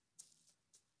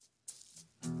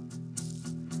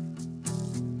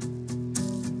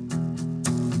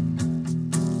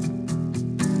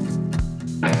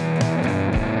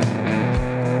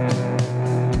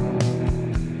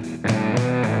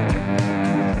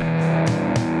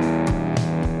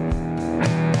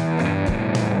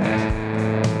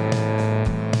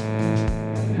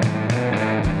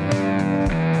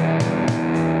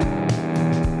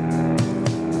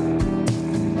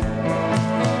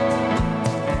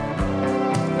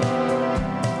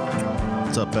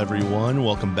What's up, everyone?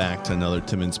 Welcome back to another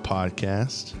Timmons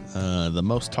podcast, the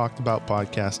most talked about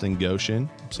podcast in Goshen.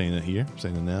 I'm saying it here. I'm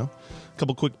saying it now. A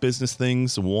couple quick business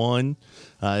things. One,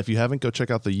 if you haven't, go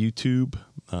check out the YouTube.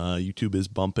 YouTube is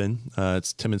bumping.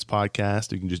 It's Timmons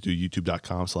Podcast. You can just do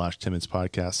youtube.com/Timmons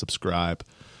Podcast. Subscribe.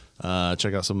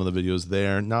 Check out some of the videos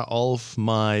there. Not all of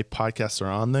my podcasts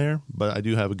are on there, but I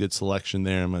do have a good selection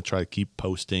there. I'm going to try to keep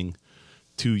posting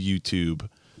to YouTube.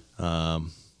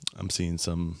 I'm seeing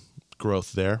some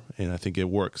growth there, and I think it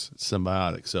works. It's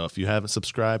symbiotic. So if you haven't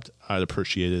subscribed, I'd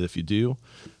appreciate it if you do.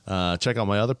 Check out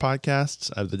my other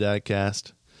podcasts. I have the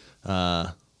Dadcast,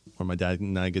 where my dad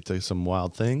and I get to some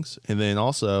wild things. And then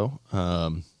also,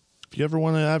 if you ever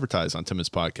want to advertise on Timmons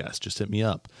Podcast, just hit me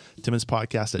up.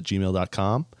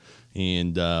 TimmonsPodcast@gmail.com,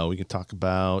 and we can talk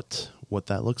about what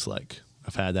that looks like.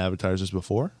 I've had advertisers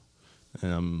before,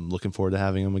 and I'm looking forward to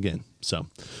having them again. So,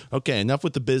 okay, enough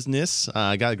with the business.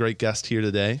 I got a great guest here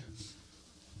today.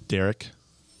 Derek,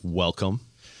 welcome.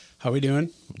 How we doing?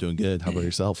 I'm doing good. How about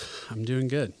yourself? I'm doing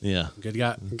good. Yeah. Good.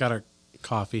 Got our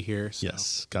coffee here. So.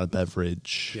 Yes. Got a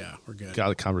beverage. Yeah, we're good.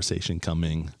 Got a conversation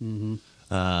coming.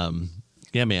 Mm-hmm.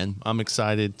 Yeah, man. I'm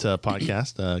excited to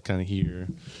podcast. Kind of hear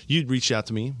you'd reached out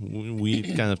to me.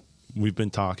 We've been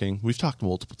talking. We've talked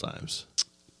multiple times.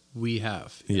 We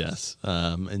have. Yes.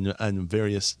 In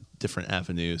various different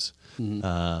avenues.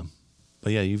 Mm-hmm.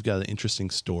 But yeah, you've got an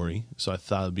interesting story, so I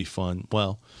thought it'd be fun.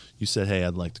 Well, you said, hey,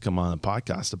 I'd like to come on a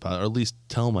podcast about it, or at least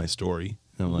tell my story.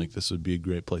 And I'm like, this would be a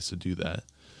great place to do that.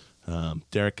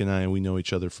 Derek and I, we know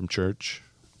each other from church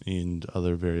and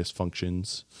other various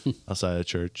functions outside of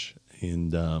church.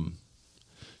 And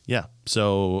yeah,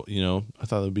 so, I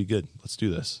thought it would be good. Let's do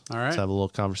this. All right. Let's have a little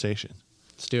conversation.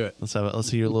 Let's do it. Let's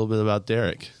hear a little bit about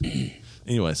Derek.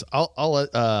 Anyways, I'll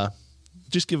let,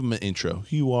 just give him an intro.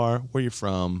 Who you are, where you're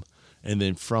from. And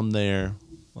then from there,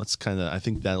 I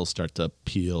think that'll start to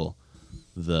peel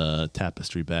the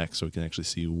tapestry back so we can actually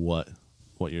see what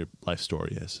your life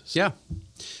story is. So. Yeah.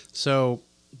 So,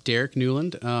 Derek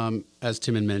Newland, as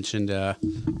Tim had mentioned,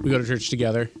 we go to church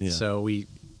together. Yeah. So, we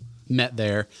met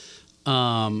there.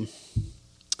 From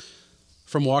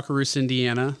Wakarusa,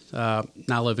 Indiana.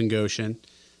 Now live in Goshen.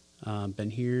 Been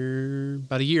here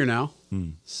about a year now.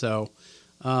 So,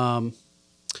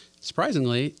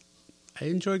 surprisingly, I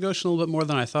enjoy Goshen a little bit more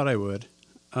than I thought I would.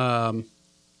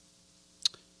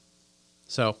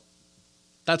 So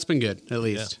that's been good, at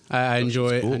least. Yeah. I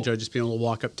enjoy just being able to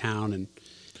walk uptown and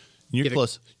you're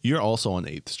close. You're also on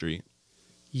 8th Street.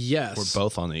 Yes. We're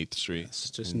both on 8th Street.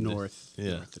 It's just north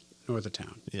of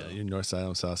town. Yeah, you're north side,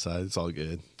 I'm south side. It's all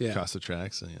good. Yeah. Across the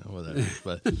tracks and whatever.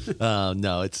 But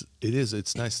no, it's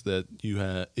nice that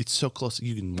it's so close.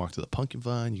 You can walk to the Pumpkin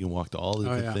Vine, you can walk to all the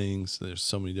different things. There's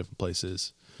so many different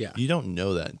places. Yeah. You don't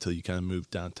know that until you kind of move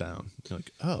downtown. You're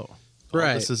like, all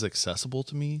this is accessible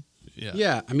to me. Yeah.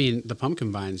 Yeah. I mean, the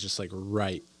Pumpkin Vine is just like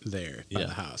right there by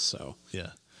the house. So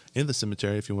yeah. In the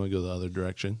cemetery, if you want to go the other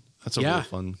direction, that's a really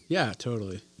fun. Yeah,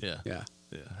 totally. Yeah. Yeah.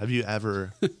 Yeah. Have you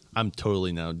ever, I'm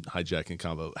totally now hijacking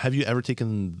combo. Have you ever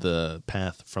taken the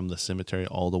path from the cemetery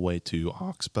all the way to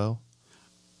Oxbow?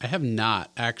 I have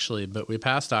not, actually, but we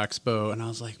passed Oxbow, and I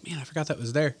was like, man, I forgot that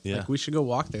was there. Yeah. Like, we should go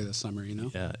walk there this summer,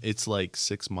 Yeah, it's like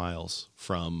 6 miles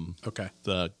from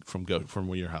from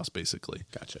your house, basically.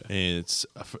 Gotcha. And it's,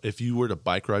 if you were to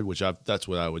bike ride, that's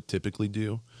what I would typically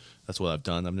do. That's what I've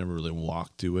done. I've never really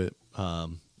walked to it.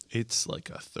 It's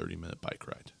like a 30-minute bike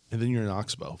ride. And then you're in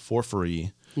Oxbow for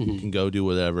free. Mm-hmm. You can go do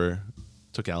whatever.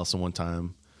 Took Allison one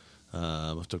time.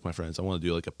 I took my friends. I want to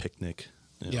do like a picnic.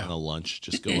 On a lunch,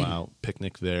 just go out,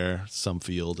 picnic there, some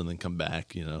field, and then come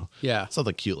back, Yeah.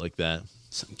 Something cute like that.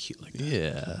 Something cute like that.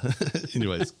 Yeah.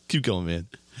 Anyways, keep going, man.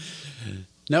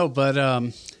 No, but,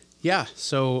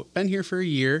 so been here for a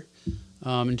year.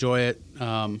 Enjoy it.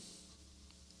 And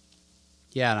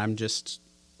I'm just,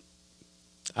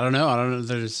 I don't know.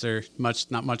 There's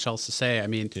not much else to say. I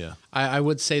mean, I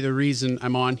would say the reason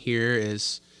I'm on here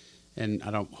is, and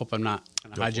I hope I'm not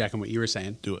hijacking what you were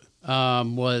saying. Do it.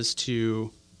 Was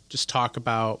to just talk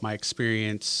about my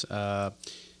experience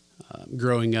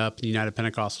growing up in the United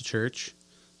Pentecostal Church.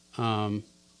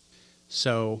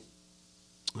 So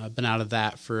I've been out of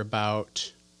that for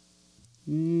about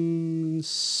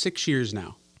 6 years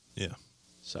now. Yeah.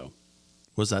 So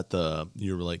was that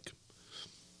you were like,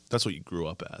 that's what you grew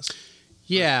up as?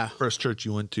 Yeah. First church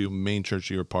you went to, main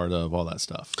church you were part of, all that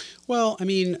stuff. Well, I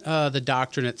mean, the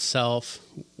doctrine itself,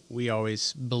 we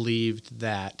always believed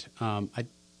that. I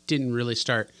didn't really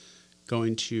start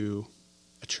going to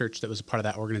a church that was a part of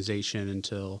that organization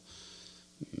until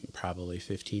probably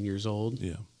 15 years old.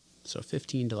 Yeah. So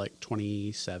 15 to like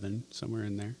 27, somewhere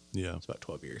in there. Yeah. It's about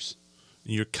 12 years.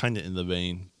 You're kind of in the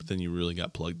vein, but then you really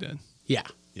got plugged in. Yeah.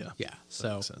 Yeah. Yeah. That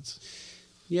So, makes sense.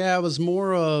 yeah, it was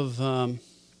more of,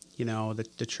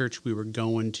 the church we were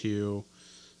going to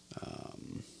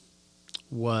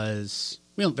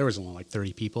there was only like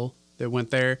 30 people that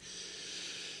went there.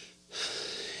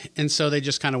 And so they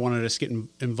just kind of wanted us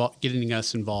getting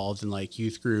us involved in like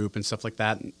youth group and stuff like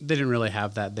that. And they didn't really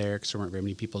have that there because there weren't very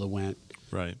many people that went.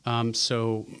 Right.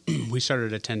 So we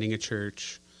started attending a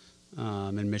church in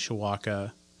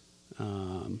Mishawaka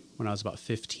when I was about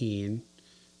 15.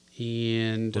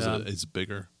 And It's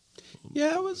bigger?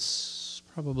 yeah, it was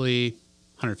probably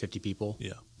 150 people.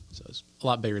 Yeah. So it's a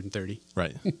lot bigger than 30.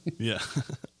 Right. Yeah.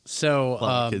 So A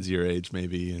lot of kids your age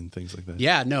maybe and things like that.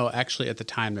 yeah, no, actually at the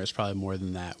time there was probably more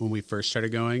than that when we first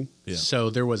started going. Yeah. So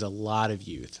there was a lot of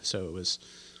youth. So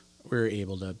we were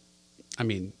able to,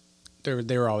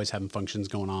 they were always having functions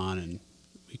going on and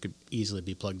we could easily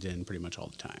be plugged in pretty much all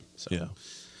the time. So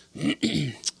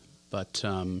Yeah. But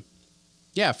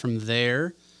yeah, from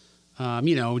there,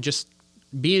 just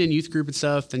being in youth group and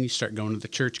stuff, then you start going to the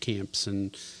church camps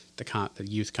and the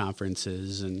youth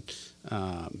conferences, and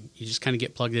you just kind of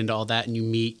get plugged into all that, and you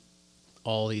meet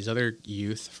all these other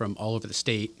youth from all over the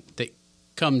state that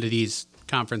come to these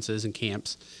conferences and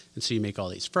camps, and so you make all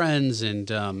these friends, and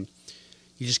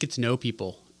you just get to know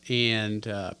people, and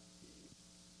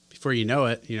before you know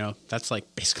it, that's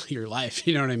like basically your life.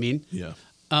 You know what I mean? Yeah.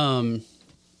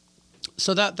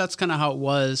 So that's kind of how it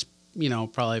was,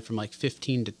 probably from like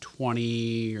 15 to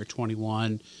 20 or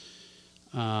 21.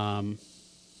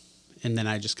 And then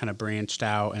I just kind of branched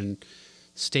out and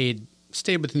stayed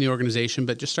within the organization,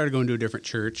 but just started going to a different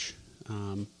church.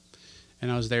 And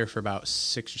I was there for about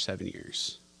 6 or 7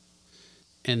 years.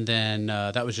 And then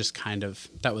that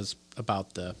was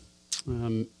about the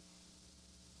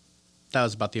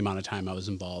amount of time I was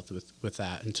involved with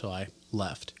that until I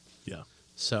left. Yeah.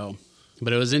 So,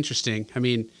 but it was interesting.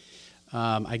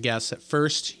 I guess at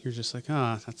first you're just like,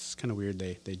 oh, that's kind of weird.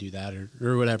 They do that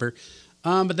or whatever.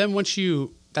 But then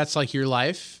that's like your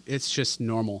life. It's just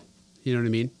normal. You know what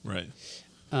I mean? Right.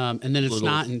 And then it's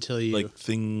not until you like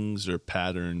things or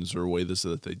patterns or ways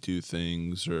that they do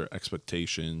things or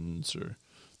expectations or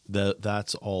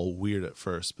that's all weird at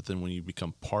first. But then when you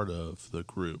become part of the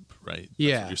group, right? That's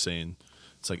Yeah. what you're saying,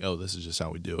 it's like, oh, this is just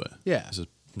how we do it. Yeah. This is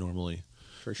normally,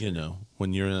 for sure.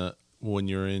 when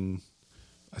you're in,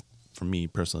 for me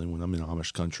personally, when I'm in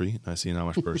Amish country and I see an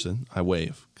Amish person, I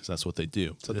wave because that's what they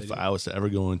do. But if I was to ever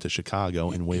go into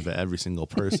Chicago and wave at every single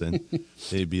person,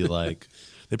 they'd be like,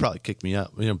 they'd probably kick me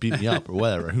up, beat me up or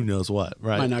whatever. Who knows what,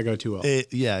 right? Might not go too well.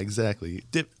 Yeah, exactly.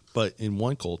 But in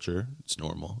one culture, it's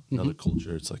normal. Another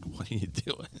culture, it's like, what are you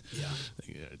doing? Yeah.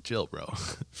 Like, chill, bro.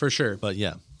 For sure. But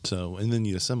yeah, so, and then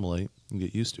you assimilate and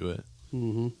get used to it.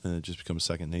 Mm-hmm. And it just becomes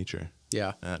second nature.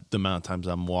 Yeah. The amount of times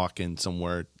I'm walking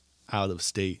somewhere out of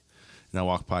state and I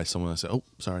walk by someone and I say, oh,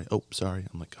 sorry.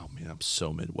 I'm like, oh, man, I'm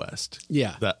so Midwest.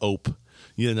 Yeah. That ope,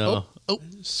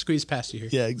 Squeeze past you here.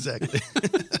 Yeah, exactly.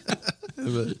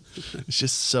 But it's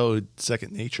just so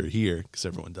second nature here because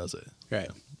everyone does it. Right.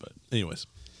 But anyways,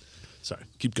 sorry.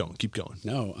 Keep going.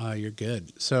 No, you're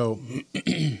good. So,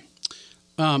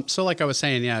 so like I was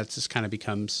saying, yeah, it just kind of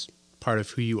becomes part of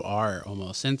who you are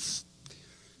almost. Since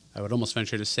I would almost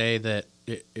venture to say that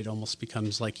it almost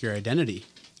becomes like your identity.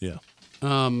 Yeah.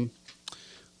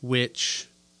 Which,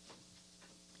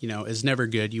 is never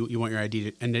good. You want your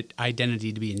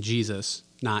identity to be in Jesus,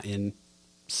 not in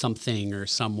something or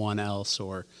someone else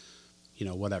or,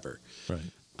 whatever. Right.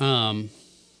 And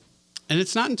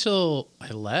it's not until I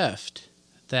left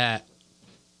that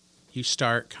you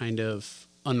start kind of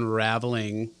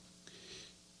unraveling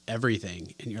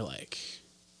everything. And you're like,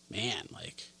 man,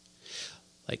 like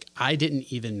I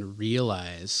didn't even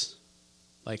realize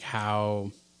like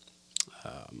how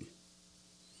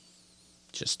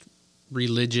just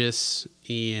religious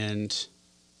and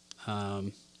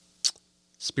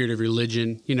spirit of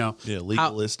religion, Yeah,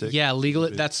 legalistic.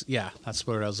 That's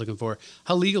what I was looking for.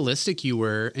 How legalistic you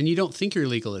were, and you don't think you're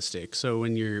legalistic. So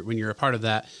when you're a part of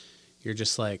that, you're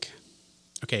just like,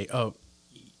 okay,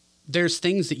 there's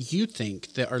things that you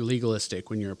think that are legalistic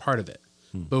when you're a part of it.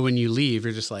 But when you leave,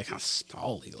 you're just like, oh, it's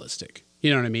all legalistic. You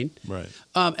know what I mean? Right.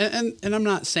 And I'm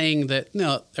not saying that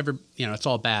it's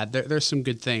all bad. There's some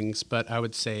good things, but I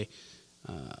would say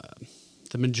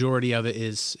the majority of it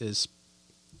is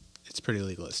it's pretty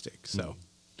legalistic. So,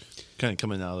 kind of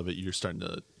coming out of it, you're starting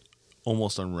to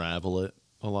almost unravel it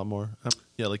a lot more.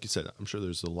 Yeah, like you said, I'm sure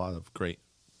there's a lot of great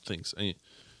things.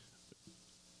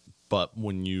 But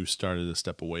when you started to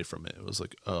step away from it, it was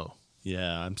like, oh,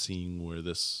 yeah, I'm seeing where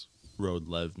this road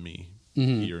led me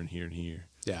here and here and here.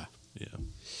 Yeah. Yeah.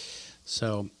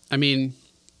 So,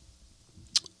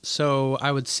 So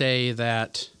I would say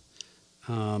that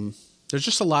there's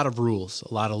just a lot of rules,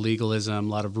 a lot of legalism, a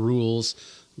lot of rules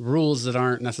that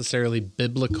aren't necessarily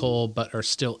biblical but are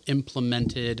still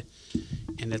implemented.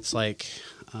 And it's like,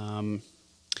 if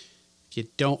you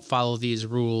don't follow these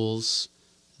rules,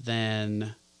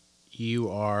 then you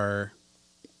are,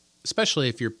 especially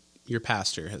if your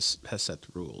pastor has set the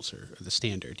rules or the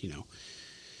standard,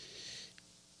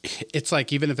 it's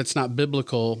like, even if it's not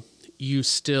biblical, you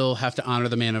still have to honor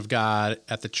the man of God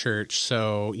at the church.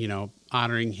 So,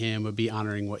 honoring him would be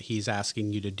honoring what he's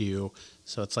asking you to do.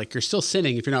 So it's like you're still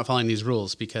sinning if you're not following these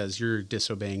rules because you're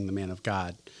disobeying the man of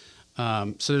God.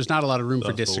 So there's not a lot of room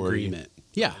for disagreement.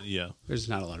 Yeah. There's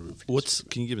not a lot of room for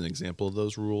disagreement. Can you give an example of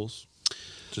those rules?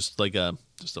 Just like a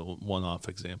one-off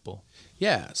example.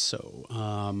 Yeah. So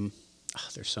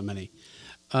there's so many.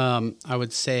 I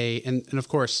would say, and of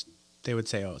course they would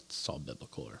say, oh, it's all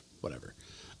biblical or whatever.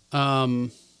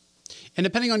 And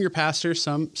depending on your pastor,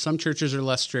 some churches are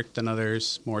less strict than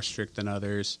others, more strict than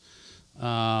others.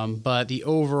 But the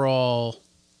overall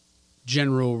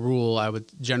general rules, I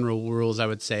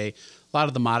would say, a lot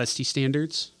of the modesty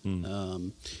standards.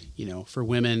 For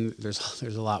women, there's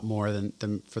a lot more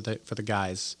than for the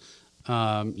guys.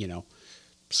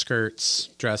 Skirts,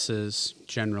 dresses,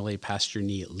 generally past your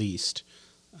knee at least.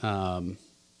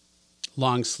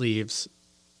 Long sleeves,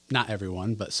 not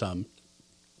everyone, but some.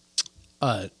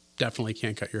 Definitely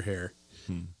can't cut your hair.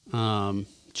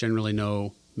 Generally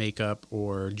no makeup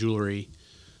or jewelry.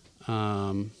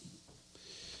 Let's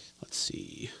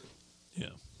see.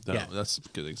 Yeah, that's a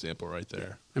good example right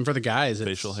there. And for the guys,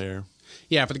 facial hair.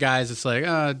 Yeah, for the guys, it's like,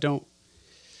 don't.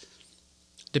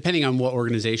 Depending on what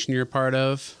organization you're a part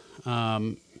of,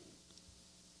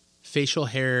 facial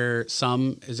hair,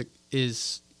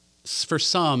 is for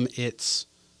some it's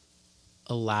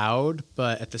allowed,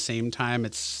 but at the same time,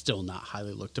 it's still not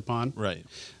highly looked upon. Right.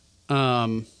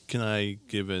 Can I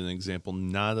give an example,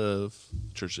 not of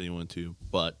a church that you went to,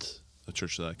 but a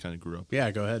church that I kind of grew up in?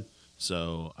 Yeah, go ahead.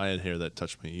 So I had hair that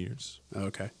touched my ears.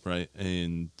 Okay. Right.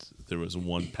 And there was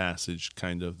one passage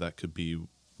kind of that could be,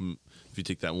 if you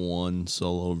take that one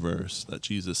solo verse that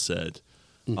Jesus said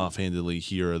offhandedly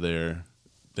here or there,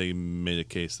 they made a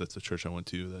case that the church I went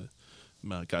to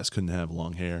that guys couldn't have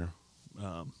long hair.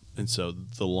 And so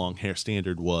the long hair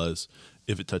standard was,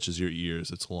 if it touches your ears,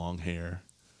 it's long hair.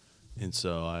 And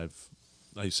so I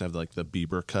used to have like the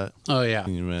Bieber cut. Oh yeah,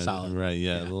 solid. Right?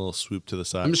 Yeah, a little swoop to the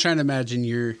side. I'm just trying to imagine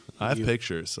I have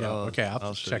pictures. Yeah, okay,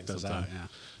 I'll check those out.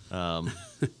 Yeah.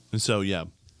 And so that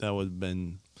would have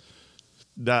been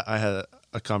that I had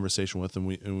a conversation with,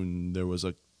 and there was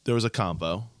a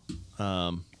convo.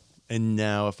 And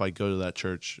now if I go to that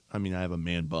church, I mean, I have a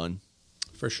man bun.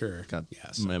 For sure.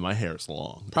 Man, my hair is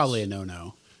long. Probably a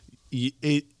no-no.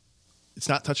 It's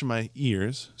not touching my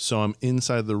ears, so I'm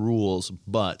inside the rules,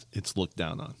 but it's looked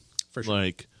down on. For sure.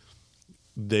 Like,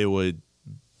 they would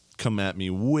come at me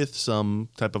with some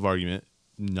type of argument,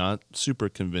 not super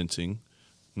convincing.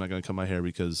 I'm not going to cut my hair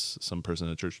because some person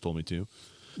at church told me to.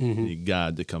 Mm-hmm. You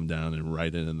God to come down and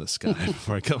write it in the sky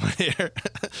before I cut my hair.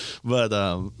 But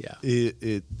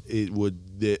it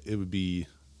would be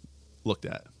looked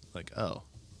at like, oh,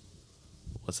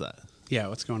 what's that? Yeah,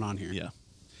 what's going on here? Yeah.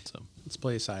 So let's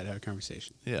play aside, have a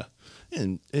conversation. Yeah.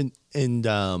 And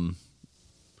the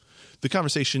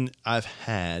conversation I've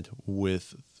had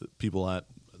with people at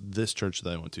this church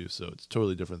that I went to, so it's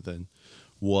totally different than,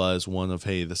 was one of,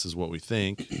 hey, this is what we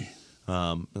think.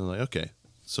 And I'm like, okay.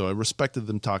 So I respected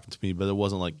them talking to me, but it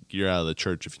wasn't like, you're out of the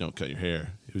church if you don't cut your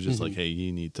hair. It was just like, hey,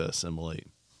 you need to assimilate.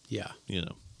 Yeah.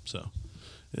 So.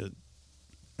 And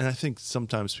I think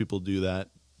sometimes people do that.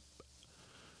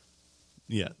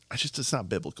 Yeah. It's not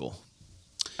biblical.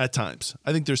 At times.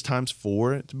 I think there's times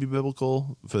for it to be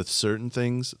biblical for certain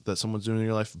things that someone's doing in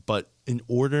your life. But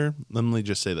let me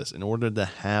just say this. In order to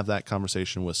have that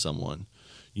conversation with someone,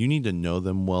 you need to know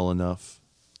them well enough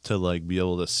to like be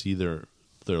able to see their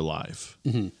life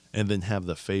and then have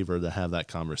the favor to have that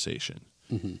conversation.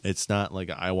 Mm-hmm. It's not like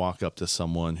I walk up to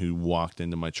someone who walked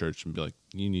into my church and be like,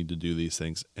 you need to do these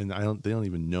things. And they don't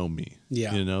even know me.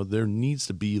 Yeah. There needs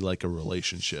to be like a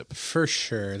relationship. For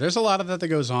sure. There's a lot of that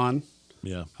goes on.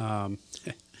 Yeah.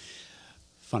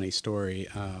 Funny story.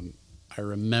 I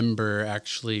remember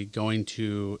actually going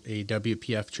to a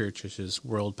WPF church, which is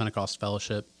World Pentecost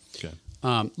Fellowship. Okay.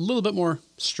 A little bit more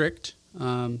strict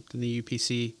than the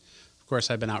UPC. Of course,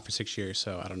 I've been out for 6 years,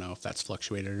 so I don't know if that's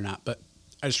fluctuated or not. But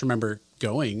I just remember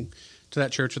going to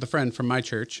that church with a friend from my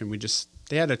church, and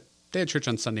they had church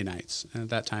on Sunday nights. And at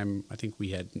that time, I think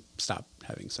we had stopped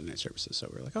having Sunday night services, so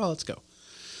we were like, oh, let's go.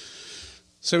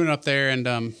 So we went up there, and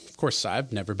of course,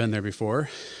 I've never been there before.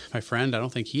 My friend, I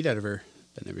don't think he'd ever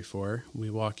been there before. We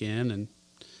walk in,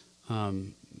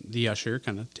 and the usher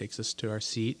kind of takes us to our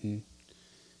seat, and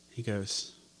he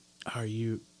goes, Are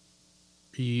you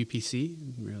UPC?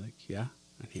 And we were like, yeah.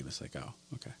 And he was like, oh,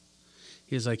 okay.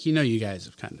 He was like, you guys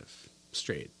have kind of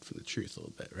strayed from the truth a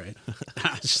little bit, right?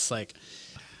 I was just like,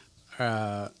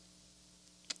 all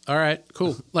right,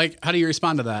 cool. Like, how do you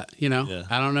respond to that? Yeah.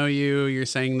 I don't know you. You're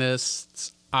saying this.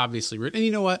 It's obviously rude. And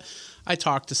you know what? I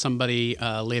talked to somebody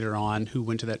later on who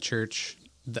went to that church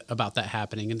about that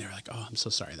happening, and they were like, oh, I'm so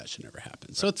sorry. That should never happen.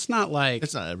 Right. So it's not like...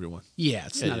 It's not everyone. Yeah,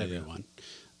 it's not everyone.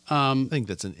 I think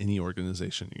that's in any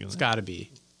organization. It's got to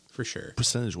be, for sure.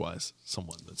 Percentage-wise,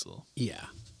 someone that's a little... Yeah.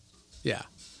 Yeah.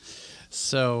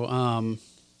 So,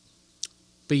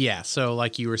 but yeah, so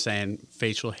like you were saying,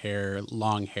 facial hair,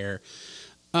 long hair.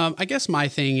 I guess my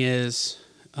thing is,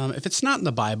 if it's not in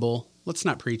the Bible, let's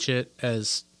not preach it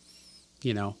as,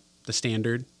 the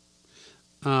standard.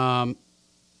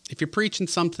 If you're preaching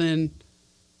something,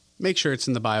 make sure it's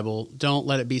in the Bible. Don't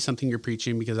let it be something you're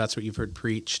preaching because that's what you've heard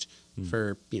preached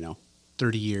for,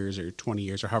 30 years or 20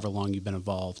 years or however long you've been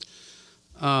involved.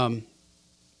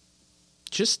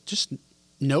 Just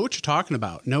know what you're talking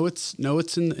about. Know it's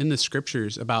in the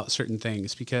scriptures about certain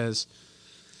things, because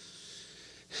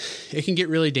it can get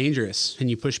really dangerous and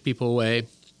you push people away.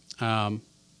 And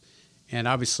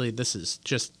obviously this is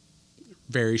just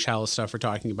very shallow stuff we're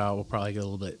talking about. We'll probably get a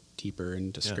little bit deeper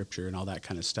into scripture and all that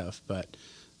kind of stuff. But,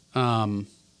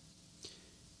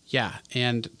 yeah.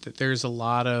 And there's a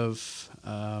lot of,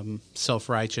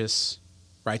 self-righteousness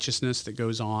that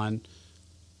goes on.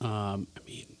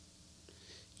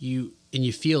 You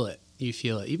feel it. You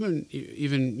feel it.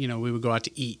 Even we would go out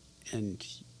to eat, and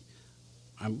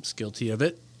I'm guilty of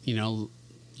it. You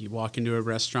walk into a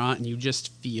restaurant and you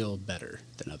just feel better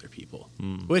than other people,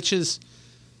 which is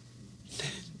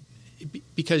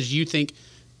because you think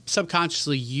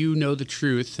subconsciously the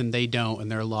truth and they don't,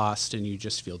 and they're lost, and you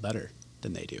just feel better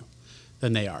than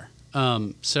they are.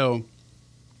 So,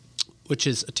 which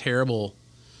is a terrible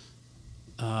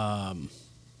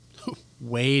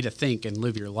way to think and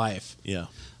live your life. Yeah.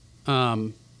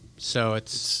 So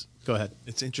it's go ahead.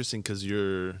 It's interesting because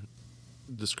you're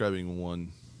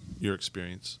describing your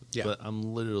experience, but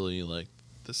I'm literally like,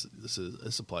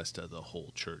 this applies to the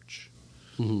whole church,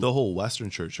 the whole Western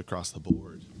church across the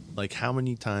board. Like, how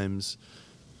many times,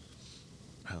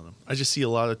 I don't know, I just see a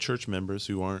lot of church members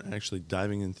who aren't actually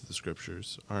diving into the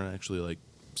scriptures, aren't actually like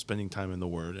spending time in the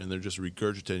Word, and they're just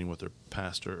regurgitating what their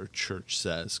pastor or church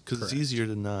says, because it's easier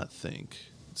to not think.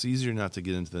 It's easier not to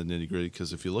get into the nitty gritty,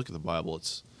 because if you look at the Bible,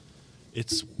 it's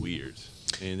weird,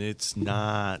 and it's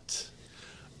not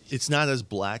as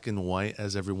black and white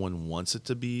as everyone wants it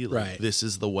to be. Like, right. This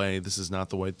is the way, this is not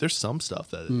the way. There's some stuff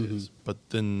that it is, but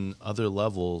then other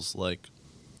levels, like,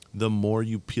 the more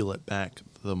you peel it back,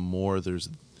 the more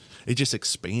it just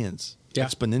expands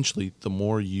exponentially. The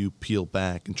more you peel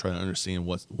back and try to understand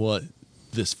what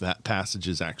this passage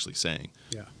is actually saying.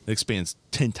 Yeah, it expands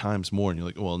 10 times more, and you're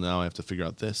like, well, now I have to figure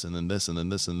out this, and then this, and then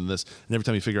this, and then this. And every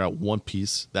time you figure out one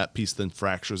piece, that piece then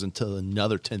fractures into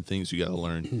another 10 things you got to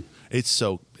learn. It's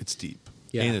deep,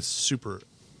 and it's super.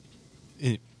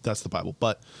 That's the Bible,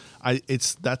 but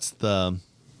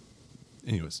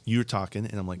anyways, you're talking,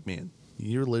 and I'm like, man,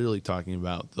 you're literally talking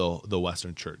about the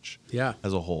Western church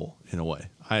as a whole, in a way.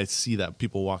 I see that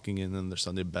people walking in their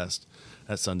Sunday best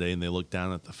at Sunday, and they look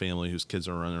down at the family whose kids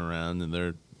are running around, and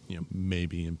they're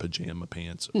maybe in pajama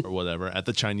pants or whatever at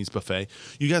the Chinese buffet.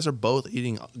 You guys are both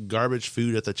eating garbage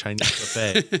food at the Chinese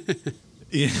buffet.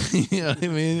 You know what I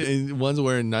mean? And one's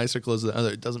wearing nicer clothes than the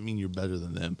other. It doesn't mean you're better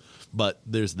than them, but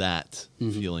there's that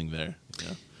feeling there.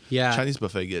 Yeah. Chinese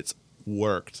buffet gets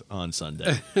worked on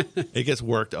Sunday. It gets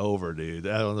worked over, dude.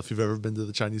 I don't know if you've ever been to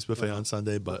the Chinese buffet on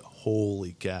Sunday, but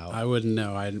holy cow. I wouldn't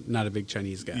know. I'm not a big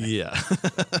Chinese guy. Yeah.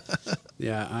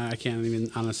 Yeah, I can't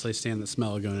even honestly stand the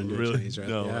smell of going into a Chinese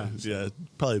restaurant. No, yeah,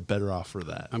 probably better off for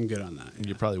that. I'm good on that. Yeah.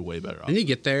 You're probably way better off. And you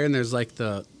get there, and there's like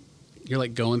you're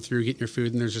like going through getting your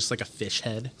food, and there's just like a fish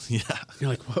head. Yeah. You're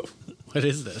like, whoa, what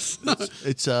is this?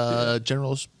 It's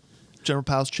General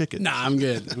Powell's chicken. Nah, I'm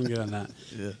good. I'm good on that.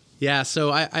 Yeah. Yeah,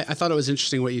 so I thought it was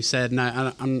interesting what you said, and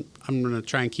I'm going to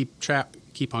try and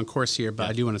keep on course here, but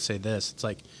I do want to say this. It's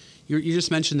like you just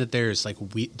mentioned that there's like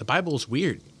the Bible is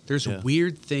weird. There's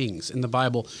weird things in the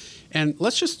Bible, and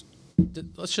let's just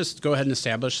go ahead and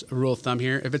establish a rule of thumb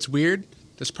here. If it's weird,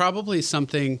 there's probably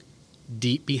something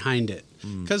deep behind it,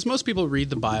 because most people read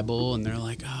the Bible and they're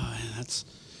like, oh, that's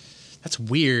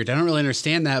weird. I don't really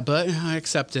understand that, but I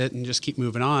accept it and just keep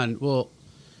moving on. Well,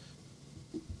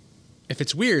 if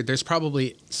it's weird, there's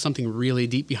probably something really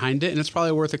deep behind it, and it's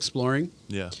probably worth exploring.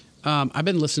 Yeah. I've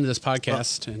been listening to this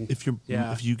podcast, and If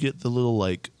you get the little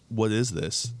like, what is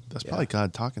this? That's probably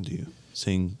God talking to you,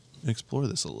 saying, explore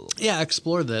this a little. Yeah,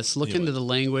 explore this. Look into the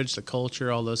language, the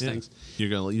culture, all those things.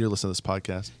 You're listening to this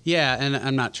podcast. Yeah, and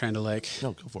I'm not trying to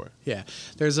No, go for it. Yeah,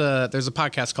 there's a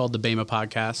podcast called the Bema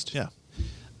Podcast. Yeah.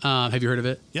 Have you heard of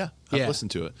it? Yeah, I've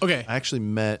listened to it. Okay. I actually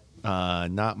met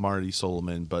not Marty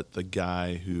Solomon, but the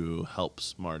guy who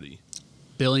helps Marty.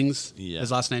 Billings, Yeah.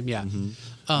 his last name, yeah. Met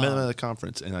him at a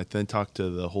conference, and I then talked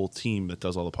to the whole team that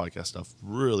does all the podcast stuff.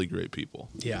 Really great people.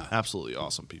 Yeah. Absolutely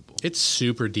awesome people. It's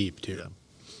super deep, too. Yeah.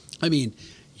 I mean,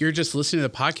 you're just listening to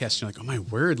the podcast, and you're like, oh, my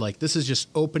word, like, this is just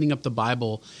opening up the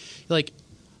Bible. Like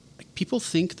people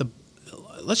think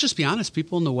let's just be honest,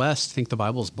 people in the West think the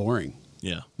Bible is boring.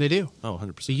 Yeah. They do. Oh,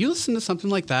 100%. So you listen to something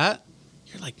like that,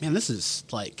 you're like, man, this is,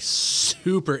 like,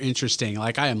 super interesting.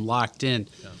 Like, I am locked in.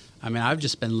 Yeah. I mean, I've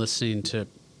just been listening to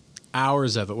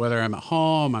hours of it, whether I'm at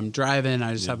home, I'm driving,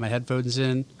 I just have my headphones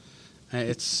in. I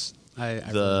really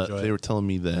enjoy it. They were telling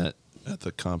me that at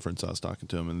the conference I was talking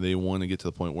to them, and they want to get to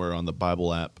the point where on the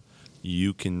Bible app,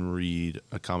 you can read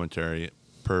a commentary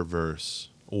per verse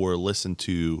or listen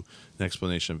to an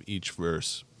explanation of each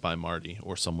verse by Marty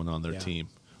or someone on their team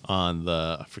on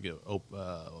the, I forget,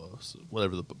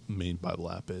 whatever the main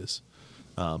Bible app is.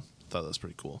 Thought that was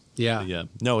pretty cool. Yeah. But yeah.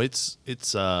 No, it's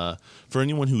for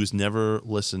anyone who has never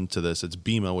listened to this, it's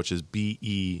Bema, which is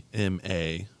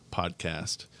BEMA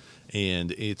podcast.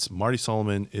 And it's Marty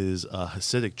Solomon is a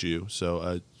Hasidic Jew,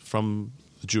 so from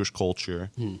the Jewish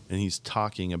culture, and he's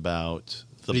talking about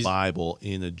the Bible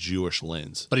in a Jewish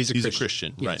lens. But he's a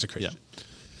Christian. Yeah, right? he's a Christian.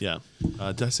 Yeah.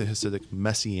 Did I say Hasidic?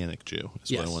 Messianic Jew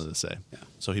is what I wanted to say. Yeah.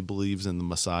 So he believes in the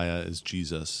Messiah as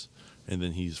Jesus, and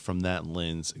then he's from that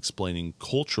lens explaining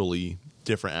culturally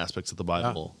different aspects of the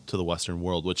Bible to the Western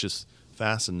world, which is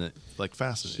fascinating.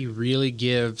 He really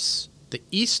gives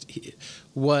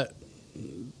what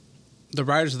the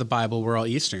writers of the Bible were all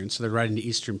Eastern, so they're writing to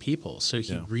Eastern people. So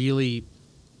he really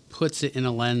puts it in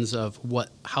a lens of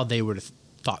how they would have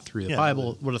thought through the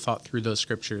Bible, would have thought through those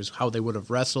scriptures, how they would have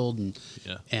wrestled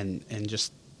and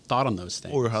just thought on those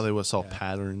things, or how they would have saw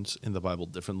patterns in the Bible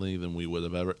differently than we would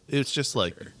have ever. It's just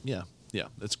like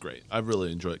it's great. I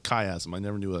really enjoy it. Chiasm. I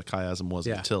never knew what a chiasm was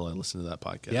until I listened to that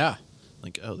podcast. Yeah.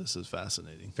 Like, oh, this is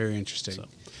fascinating. Very interesting. So.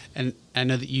 And I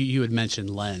know that you had mentioned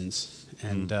lens,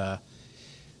 and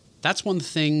that's one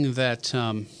thing that,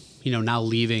 now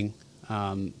leaving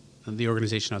the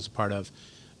organization I was a part of,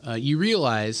 you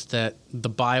realize that the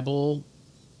Bible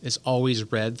is always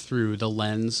read through the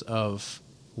lens of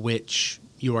which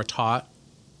you are taught.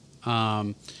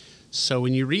 So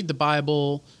when you read the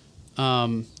Bible,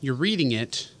 you're reading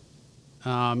it,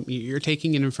 you're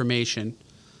taking in information,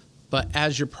 but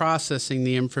as you're processing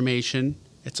the information,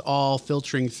 it's all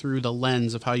filtering through the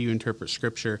lens of how you interpret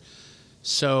Scripture.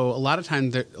 So a lot of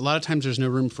times there's no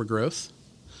room for growth,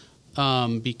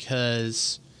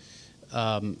 because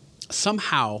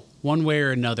somehow, one way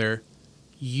or another,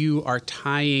 you are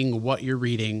tying what you're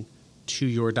reading to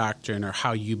your doctrine or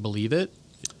how you believe it,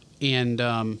 and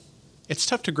it's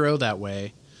tough to grow that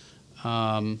way.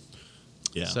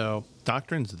 So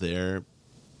doctrine's there.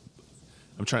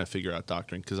 I'm trying to figure out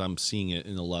doctrine because I'm seeing it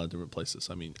in a lot of different places.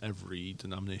 I mean, every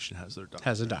denomination has their doctrine.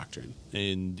 Has a doctrine.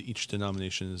 And each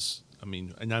denomination is,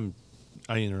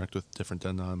 I interact with different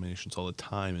denominations all the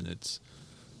time, and it's,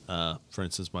 for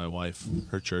instance, my wife,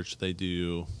 her church, they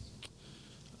do,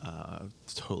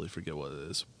 totally forget what it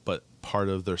is, but part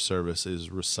of their service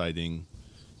is reciting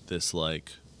this,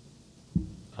 like,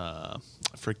 I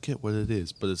forget what it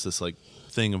is, but it's this, like,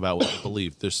 thing about what they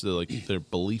believe. There's their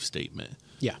belief statement.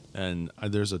 Yeah. And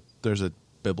there's a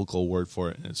biblical word for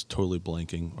it, and it's totally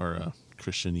blanking, or a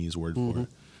Christianese word for it.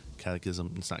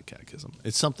 Catechism. It's not catechism.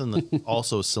 It's something that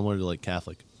also is similar to like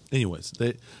Catholic. Anyways,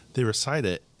 they recite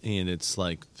it, and it's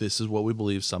like, this is what we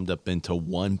believe summed up into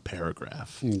one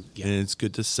paragraph. And it's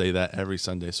good to say that every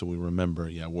Sunday so we remember,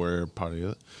 we're part of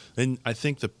it. And I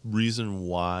think the reason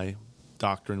why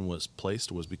doctrine was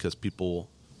placed was because the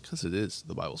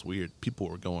Bible's weird. People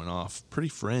were going off pretty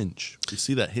fringe. You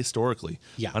see that historically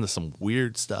onto some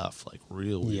weird stuff, like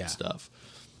real weird stuff.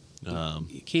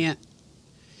 You can't.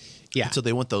 Yeah. So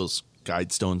they want those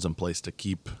guide stones in place to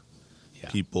keep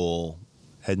people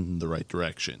heading in the right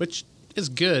direction. Which is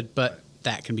good, but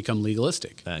that can become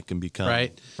legalistic. That can become.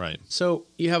 Right. So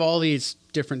you have all these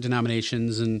different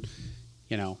denominations, and,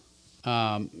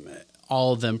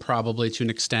 all of them probably to an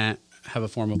extent have a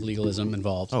form of legalism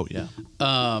involved. Oh, yeah.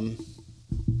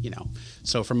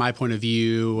 So from my point of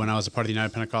view, when I was a part of the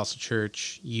United Pentecostal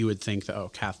Church, you would think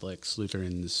that, Catholics,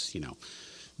 Lutherans,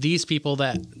 these people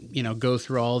that, go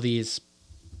through all these,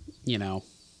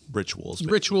 rituals.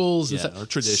 Rituals and Yeah, stuff. or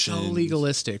traditions. So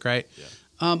legalistic, right?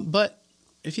 Yeah. But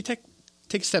if you take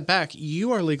a step back,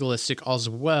 you are legalistic as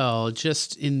well,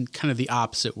 just in kind of the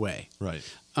opposite way. Right.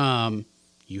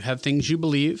 You have things you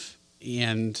believe,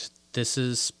 and this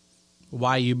is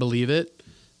why you believe it,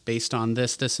 based on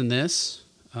this, this, and this.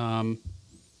 A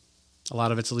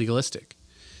lot of it's legalistic.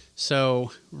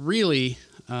 So really,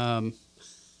 I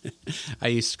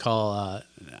used to call,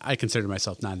 I consider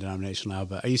myself non-denominational now,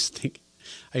 but I used to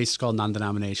call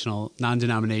non-denominational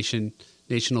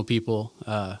people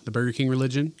the Burger King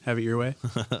religion. Have it your way.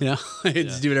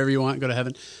 Just do whatever you want, go to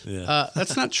heaven. Yeah.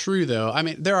 That's not true, though. I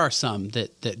mean, there are some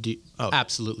that do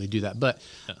absolutely do that, but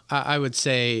I would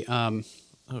say, I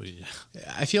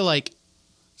feel like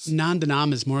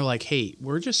non-denom is more like, hey,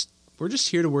 we're just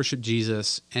here to worship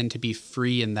Jesus and to be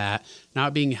free in that,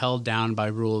 not being held down by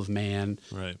rule of man,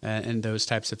 right, and those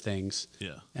types of things.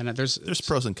 Yeah, and there's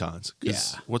pros and cons. Yeah,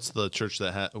 what's the church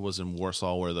that was in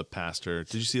Warsaw where the pastor?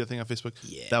 Did you see that thing on Facebook?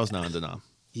 Yeah, that was non-denom.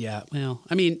 Yeah, well,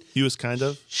 I mean, he was kind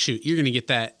of you're gonna get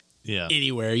that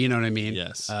anywhere. You know what I mean?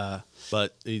 Yes.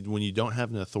 But when you don't have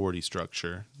an authority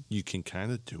structure, you can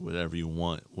kind of do whatever you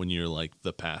want when you're like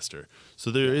the pastor.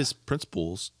 So there is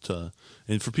principles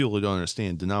and for people who don't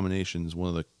understand, denominations, one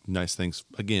of the nice things,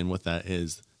 again, with that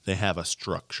is they have a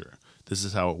structure. This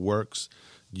is how it works.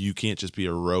 You can't just be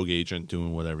a rogue agent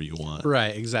doing whatever you want.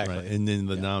 Right, exactly. Right? And in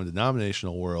the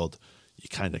non-denominational world, you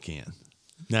kind of can.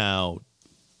 Now,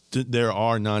 there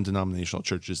are non-denominational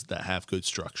churches that have good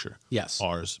structure. Yes,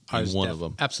 ours being one of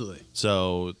them. Absolutely.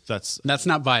 So that's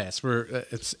not biased.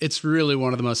 It's really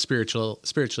one of the most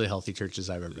spiritually healthy churches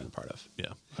I've ever been a part of.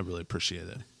 Yeah, I really appreciate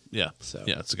it. Yeah, so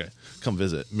it's okay. Come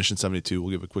visit Mission 72.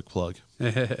 We'll give a quick plug.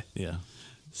 Yeah.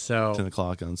 So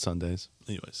 10:00 on Sundays.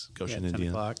 Anyways, Goshen,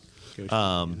 Indiana. 10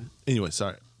 o'clock. Anyway,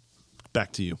 sorry.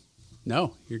 Back to you.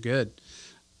 No, you're good.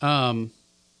 Kind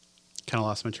of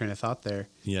lost my train of thought there.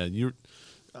 Yeah,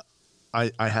 I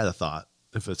had a thought,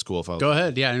 if it's cool. Go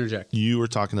ahead. Yeah, interject. You were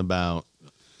talking about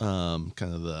kind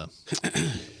of the,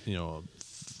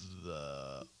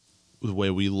 the way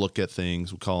we look at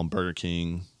things. We call them Burger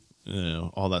King,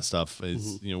 all that stuff.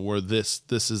 Is where this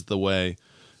is the way,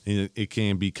 and it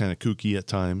can be kind of kooky at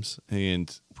times.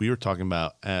 And we were talking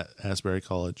about at Asbury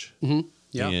College,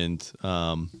 and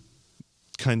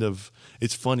kind of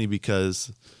it's funny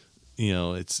because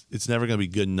it's never going to be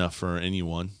good enough for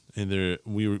anyone. And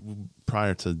we were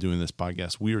prior to doing this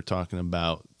podcast, we were talking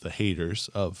about the haters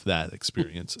of that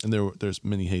experience, and there's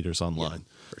many haters online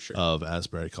for sure. of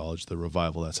Asbury College, the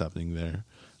revival that's happening there.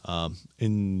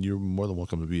 And you're more than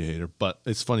welcome to be a hater, but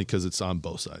it's funny because it's on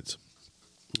both sides.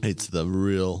 It's the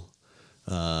real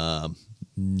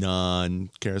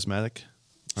non-charismatic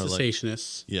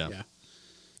cessationists. Yeah.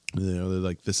 They're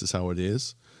like, this is how it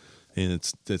is. And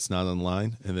it's not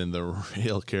online, and then the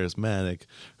real charismatic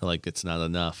are like, it's not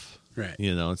enough, right?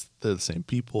 They're the same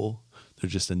people, they're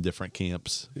just in different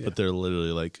camps, but they're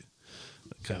literally like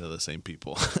kind of the same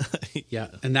people. Yeah,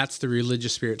 and that's the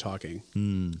religious spirit talking.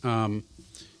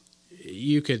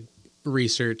 You could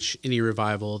research any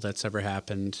revival that's ever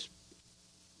happened,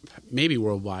 maybe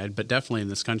worldwide, but definitely in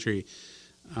this country.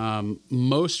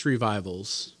 Most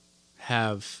revivals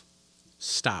have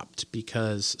stopped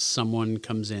because someone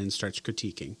comes in and starts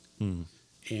critiquing, and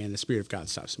the Spirit of God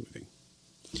stops moving.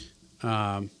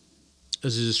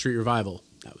 This is a street revival.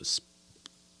 That was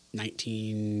 03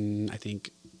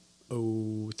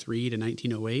 to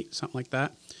 1908, something like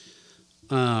that.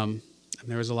 And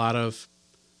there was a lot of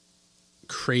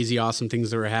crazy, awesome things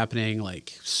that were happening,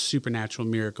 like supernatural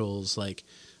miracles, like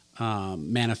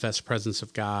manifest presence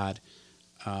of God,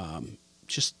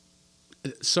 just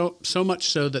so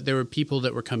much so that there were people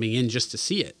that were coming in just to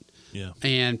see it. Yeah.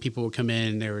 And people would come in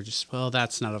and they were just, well,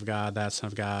 that's not of God, that's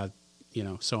not of God,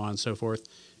 so on and so forth.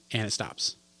 And it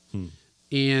stops.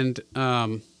 And,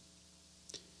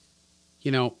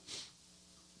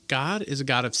 God is a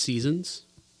God of seasons.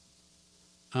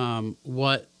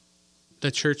 What the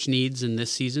church needs in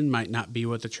this season might not be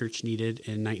what the church needed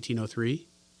in 1903.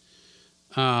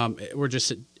 We're just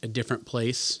at a different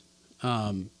place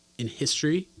in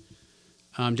history.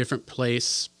 Different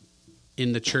place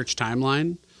in the church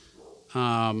timeline.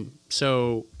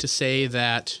 So to say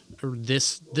that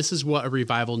this is what a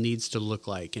revival needs to look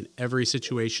like in every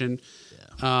situation,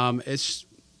 it's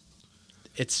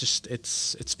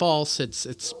false.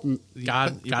 It's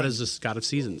God. God is this God of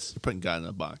seasons. You're putting God in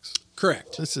a box.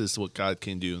 Correct. This is what God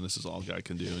can do, and this is all God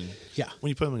can do. And yeah, when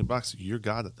you put him in a box, you're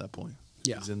God at that point.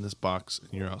 Yeah, he's in this box,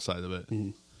 and you're outside of it.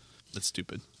 That's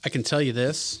stupid. I can tell you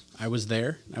this. I was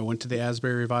there. I went to the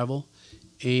Asbury Revival,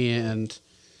 and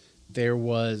there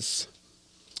was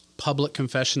public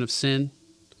confession of sin,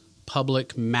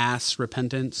 public mass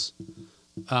repentance,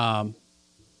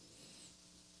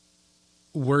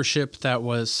 worship that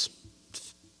was,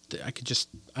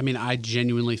 I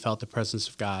genuinely felt the presence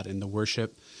of God in the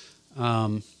worship.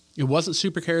 It wasn't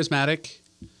super charismatic,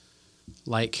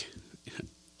 like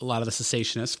a lot of the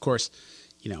cessationists. Of course,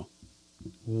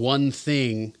 one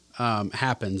thing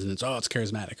happens and it's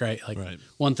charismatic, right? Like Right.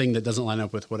 One one thing that doesn't line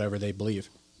up with whatever they believe.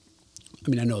 I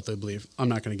mean, I know what they believe. I'm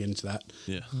not going to get into that.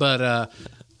 Yeah. But,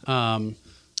 they're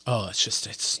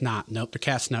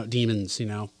casting out demons,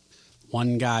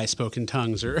 one guy spoke in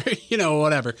tongues or,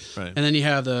 whatever. Right. And then you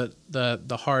have the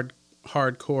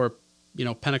hardcore,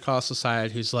 Pentecostal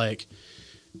side who's like,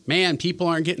 man, people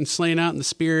aren't getting slain out in the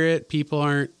spirit. People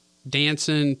aren't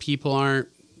dancing. People aren't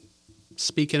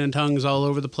speaking in tongues all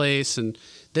over the place. And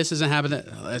this isn't happening.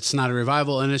 It's not a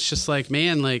revival. And it's just like,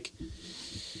 man, like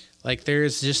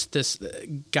there's just this,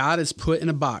 God is put in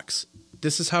a box.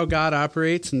 This is how God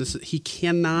operates. And he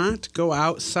cannot go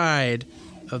outside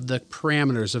of the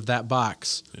parameters of that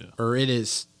box, or it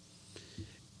is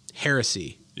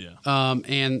heresy. Yeah.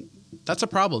 And that's a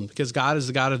problem because God is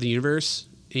the God of the universe,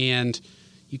 and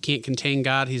you can't contain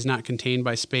God. He's not contained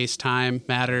by space, time,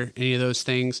 matter, any of those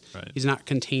things. Right. He's not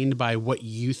contained by what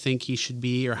you think he should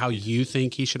be or how you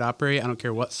think he should operate. I don't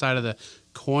care what side of the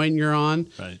coin you're on.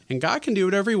 Right. And God can do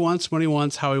whatever he wants, when he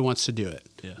wants, how he wants to do it.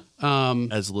 Yeah.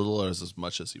 As little or as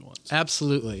much as he wants.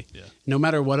 Absolutely. Yeah. No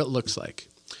matter what it looks like.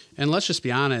 And let's just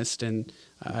be honest. And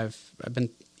a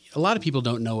lot of people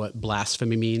don't know what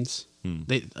blasphemy means.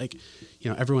 They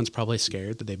everyone's probably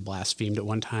scared that they blasphemed at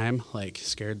one time, like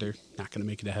scared they're not going to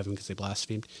make it to heaven because they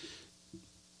blasphemed.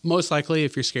 Most likely,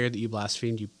 if you're scared that you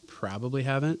blasphemed, you probably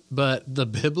haven't. But the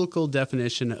biblical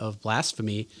definition of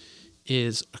blasphemy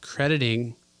is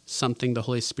accrediting something the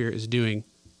Holy Spirit is doing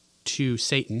to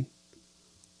Satan,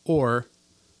 or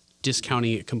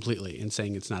discounting it completely and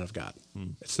saying it's not of God.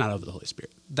 It's not of the Holy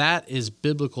Spirit. That is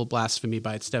biblical blasphemy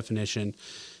by its definition.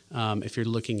 If you're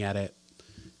looking at it,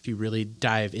 if you really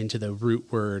dive into the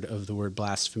root word of the word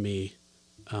blasphemy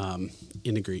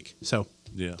in the Greek. So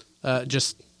Yeah.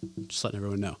 just letting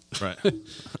everyone know. Right.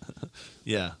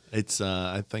 Yeah. It's,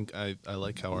 I think I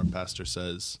like how our pastor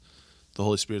says the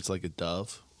Holy Spirit's like a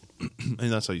dove.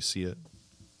 And that's how you see it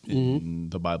in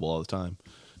the Bible all the time.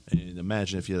 And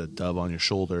imagine if you had a dove on your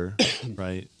shoulder,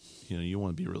 right? You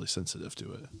want to be really sensitive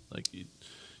to it. Like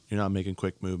you're not making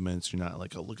quick movements. You're not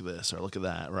like, oh, look at this or look at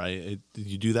that, right?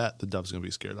 You do that, the dove's going to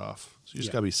be scared off. So you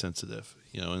just got to be sensitive,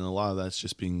 and a lot of that's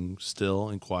just being still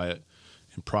and quiet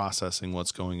and processing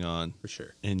what's going on. For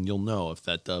sure. And you'll know if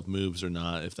that dove moves or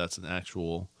not, if that's an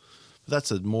actual, but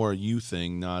that's a more you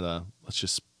thing, not a, let's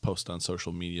just post on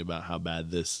social media about how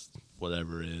bad this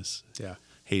whatever is. Yeah.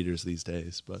 Haters these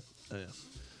days, but yeah.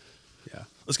 Yeah.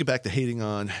 Let's get back to hating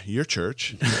on your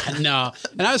church. No,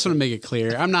 and I just want to make it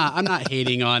clear, I'm not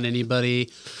hating on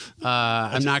anybody.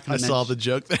 I'm not going to. I saw the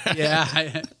joke there.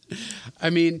 Yeah,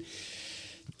 I mean,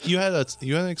 you had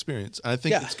an experience. I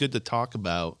think Yeah. it's good to talk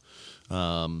about.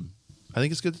 I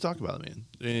think it's good to talk about it,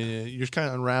 man. You're kind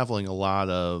of unraveling a lot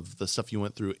of the stuff you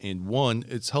went through. And one,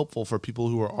 it's helpful for people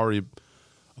who are already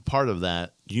a part of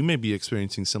that. You may be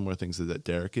experiencing similar things that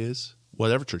Derek is,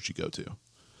 whatever church you go to.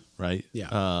 Right. Yeah.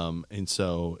 And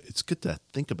so it's good to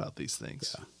think about these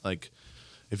things. Yeah. Like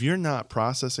if you're not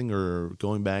processing or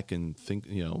going back and think,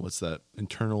 what's that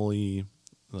internally,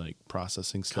 like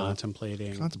processing stuff,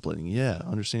 contemplating. Yeah.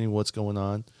 Understanding what's going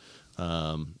on.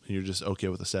 And you're just okay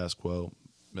with the status quo.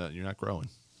 You're not growing.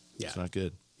 Yeah. It's not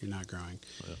good. You're not growing.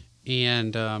 Yeah.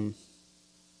 And,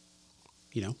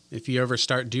 if you ever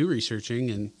start researching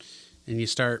and you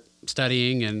start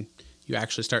studying and you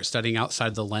actually start studying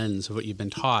outside the lens of what you've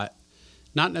been taught,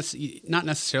 not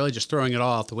necessarily just throwing it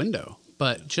all out the window,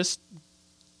 but just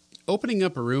opening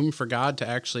up a room for God to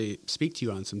actually speak to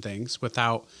you on some things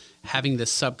without having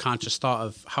this subconscious thought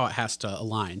of how it has to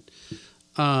align.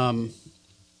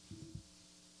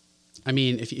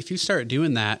 If you start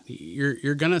doing that,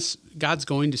 God's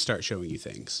going to start showing you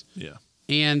things. Yeah.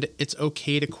 And it's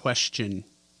okay to question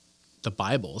the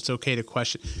Bible. It's okay to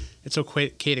question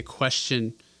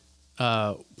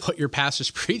what your pastor's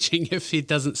preaching if it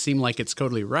doesn't seem like it's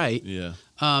totally right. Yeah.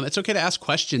 It's okay to ask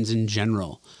questions in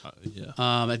general.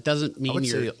 Yeah. It doesn't mean I would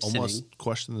you're say almost sinning.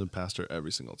 question the pastor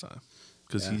every single time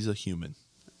because he's a human.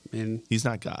 And He's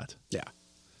not God. yeah.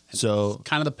 So It's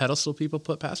kind of the pedestal people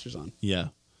put pastors on. Yeah.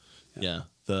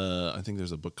 I think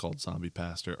there's a book called Zombie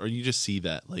Pastor, or you just see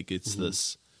that like it's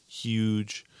this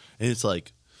huge, and it's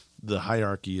like the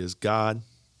hierarchy is God,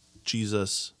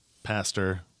 Jesus,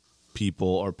 pastor, people,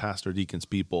 or pastor, deacons,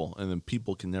 people, and then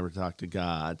people can never talk to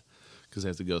God because they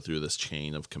have to go through this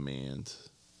chain of command.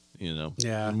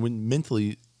 Yeah. And when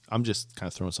mentally, I'm just kind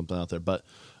of throwing something out there, but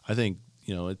I think,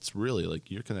 it's really like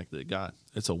you're connected to God.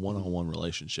 It's a one-on-one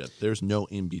relationship. There's no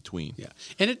in between. Yeah.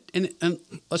 And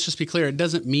let's just be clear. It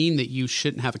doesn't mean that you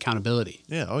shouldn't have accountability.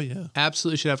 Yeah. Oh yeah.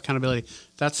 Absolutely should have accountability.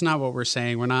 That's not what we're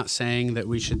saying. We're not saying that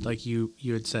we should, like you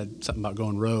had said something about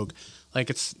going rogue. Like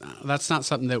that's not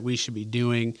something that we should be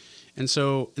doing. And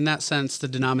so in that sense, the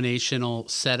denominational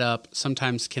setup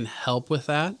sometimes can help with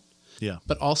that. Yeah.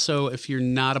 But also if you're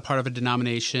not a part of a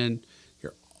denomination,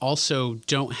 also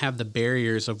don't have the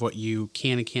barriers of what you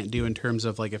can and can't do in terms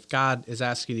of like if God is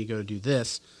asking you to go do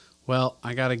this, well,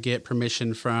 I got to get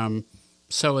permission from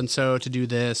so-and-so to do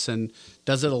this. And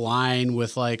does it align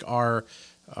with like our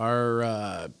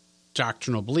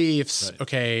doctrinal beliefs? Right.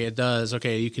 Okay, it does.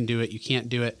 Okay, you can do it. You can't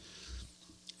do it.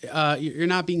 You're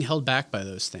not being held back by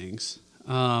those things.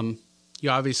 We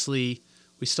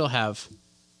still have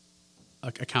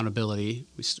accountability.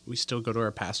 We still go to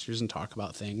our pastors and talk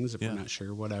about things if we're not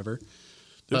sure, whatever.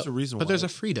 There's a reason why. But there's a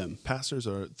freedom. Pastors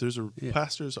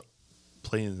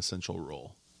play an essential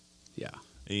role. Yeah.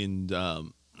 And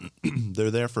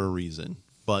they're there for a reason.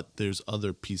 But there's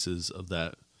other pieces of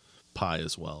that pie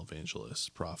as well: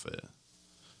 evangelist, prophet,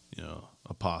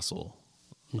 apostle,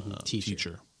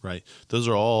 teacher. Right? Those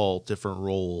are all different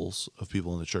roles of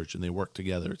people in the church, and they work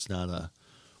together. It's not a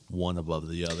one above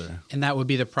the other. And that would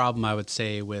be the problem, I would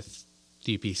say, with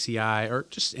the UPCI or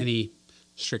just any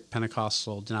strict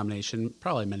Pentecostal denomination,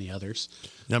 probably many others.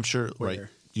 And I'm sure, right,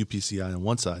 UPCI on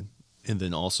one side, and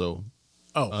then also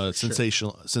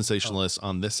sensationalists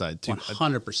on this side too.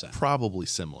 100%. Probably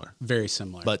similar. Very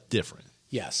similar. But different.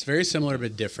 Yes, very similar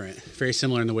but different. Very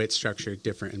similar in the way it's structured,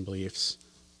 different in beliefs.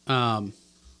 So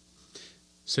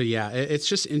yeah, it's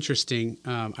just interesting.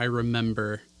 I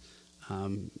remember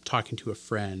talking to a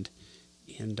friend,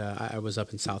 and I was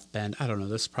up in South Bend. I don't know.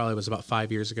 This probably was about 4 or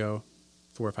 5 years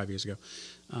ago.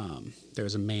 There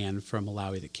was a man from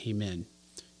Malawi that came in,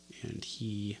 and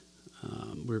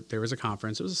there was a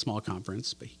conference. It was a small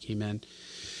conference, but he came in,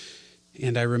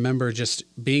 and I remember just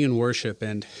being in worship,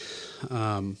 and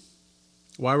while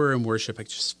we were in worship,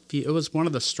 it was one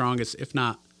of the strongest, if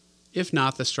not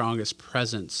the strongest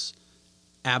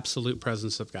absolute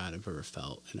presence of God I've ever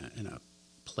felt in a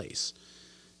place.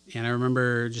 And I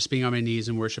remember just being on my knees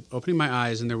in worship, opening my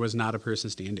eyes, and there was not a person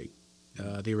standing.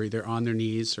 They were either on their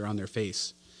knees or on their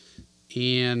face.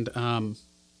 And,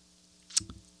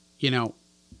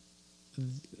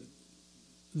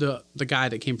 the guy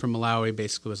that came from Malawi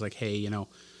basically was like, hey,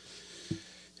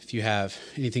 if you have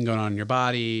anything going on in your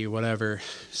body, whatever,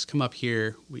 just come up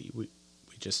here.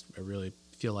 I really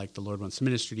feel like the Lord wants to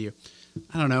minister to you.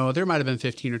 I don't know. There might have been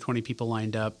 15 or 20 people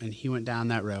lined up, and he went down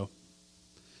that row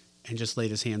and just laid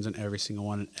his hands on every single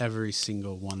one, and every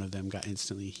single one of them got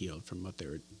instantly healed from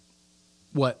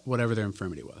whatever their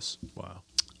infirmity was. Wow.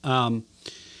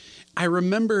 I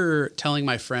remember telling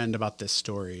my friend about this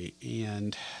story,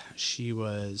 and she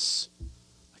was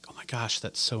like, "Oh my gosh,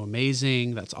 that's so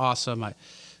amazing! That's awesome!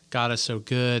 God is so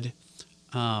good."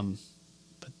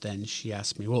 But then she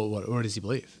asked me, "Well, what does he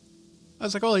believe?" I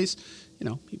was like, "Oh, he's,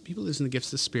 he believes in the gifts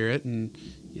of the Spirit, and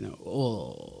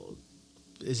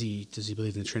does he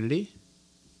believe in the Trinity?"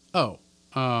 Oh,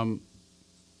 well,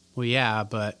 yeah,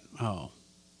 but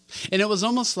and it was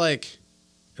almost like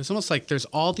there's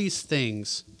all these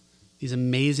things, these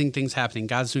amazing things happening.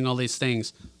 God's doing all these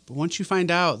things, but once you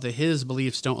find out that His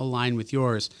beliefs don't align with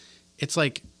yours, it's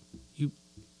like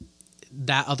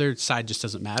that other side just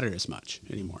doesn't matter as much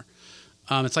anymore.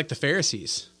 It's like the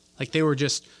Pharisees, like they were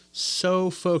just so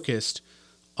focused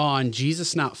on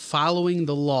Jesus not following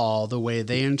the law the way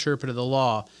they interpreted the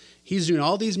law. He's doing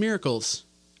all these miracles,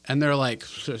 and they're like,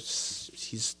 did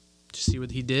you see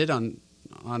what he did on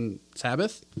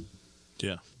Sabbath?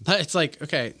 Yeah. It's like,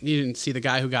 okay, you didn't see the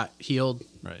guy who got healed,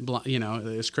 right?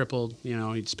 Was crippled,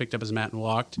 he just picked up his mat and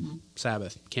walked.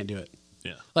 Sabbath, can't do it.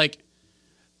 Yeah. Like,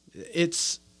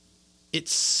 it's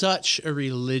such a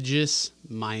religious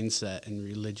mindset and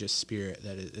religious spirit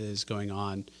that is going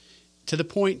on, to the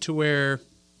point to where,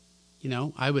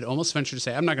 I would almost venture to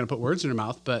say, I'm not going to put words in her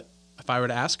mouth, but if I were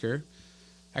to ask her,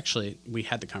 actually, we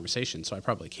had the conversation, so I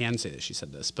probably can say that she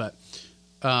said this, but,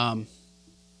 I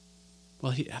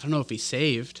don't know if he's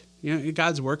saved.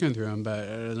 God's working through him, but I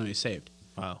don't know if he's saved.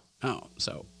 Wow. Oh,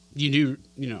 so you knew,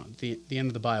 the end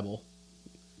of the Bible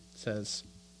says,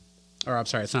 or I'm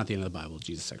sorry, it's not the end of the Bible.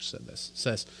 Jesus actually said this. It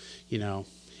says,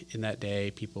 in that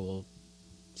day, people will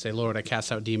say, Lord, I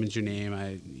cast out demons in your name.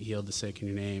 I healed the sick in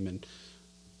your name, and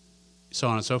so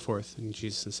on and so forth. And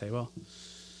Jesus will say, well,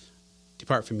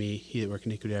 depart from me, ye that work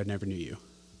iniquity, I never knew you.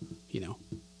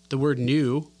 The word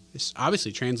 "knew" is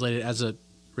obviously translated as a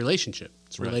relationship.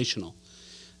 It's relational.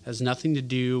 It has nothing to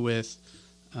do with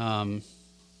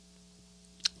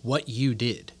what you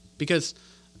did. Because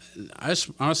I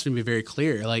just want to be very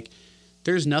clear. Like,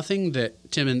 there's nothing that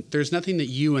there's nothing that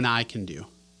you and I can do.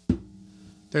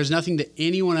 There's nothing that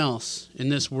anyone else in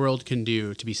this world can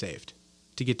do to be saved,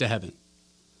 to get to heaven.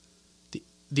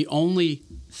 The only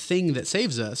thing that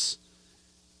saves us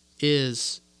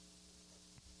is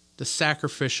the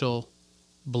sacrificial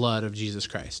blood of Jesus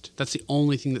Christ. That's the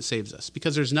only thing that saves us,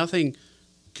 because there's nothing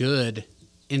good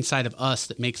inside of us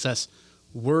that makes us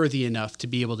worthy enough to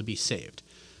be able to be saved.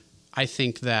 I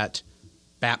think that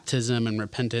baptism and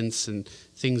repentance and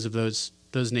things of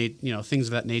things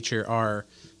of that nature are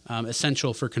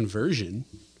essential for conversion.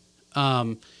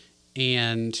 And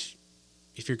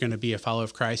if you're going to be a follower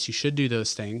of Christ, you should do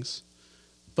those things.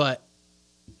 But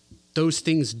those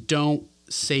things don't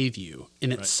save you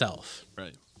in itself.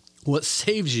 Right. What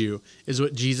saves you is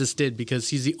what Jesus did, because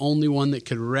he's the only one that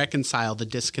could reconcile the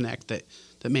disconnect that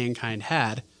mankind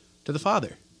had to the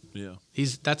Father. Yeah.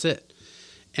 That's it.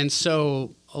 And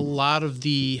so a lot of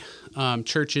the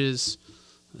churches,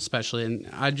 especially, and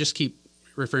I just keep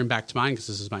referring back to mine because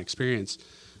this is my experience,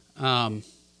 got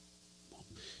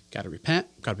to repent,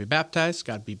 got to be baptized,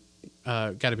 got to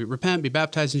repent, be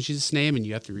baptized in Jesus' name, and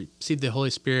you have to receive the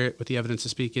Holy Spirit with the evidence to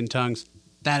speak in tongues.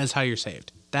 That is how you're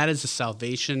saved. That is the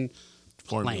salvation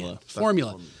formula.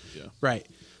 Yeah. Right.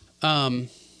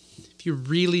 If you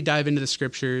really dive into the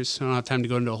scriptures, I don't have time to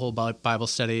go into a whole Bible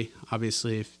study.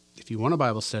 Obviously, if you want a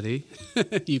Bible study,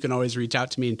 you can always reach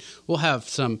out to me, and we'll have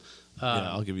some.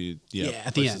 I'll give you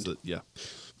at the end.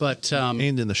 But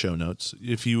and in the show notes,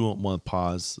 if you want to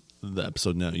pause the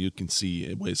episode now, you can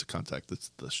see ways to contact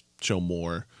the show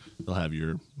more. They'll have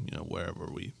your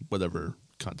whatever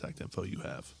contact info you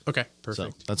have. Okay,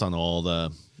 perfect. So that's on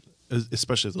all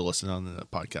especially if they're listening on the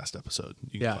podcast episode,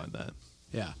 you can find that.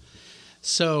 Yeah.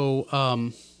 So,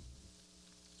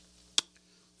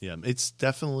 it's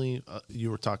definitely,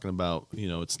 you were talking about,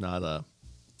 it's not a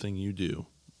thing you do.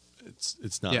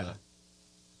 It's not a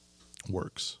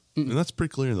works. Mm-mm. And that's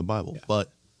pretty clear in the Bible,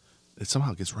 but it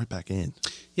somehow gets right back in.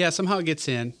 Yeah, somehow it gets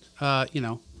in.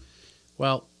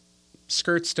 Well,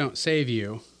 skirts don't save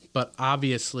you, but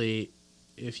obviously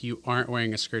if you aren't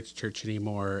wearing a skirt to church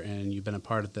anymore and you've been a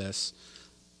part of this,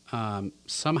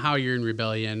 somehow you're in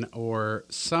rebellion, or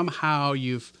somehow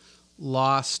you've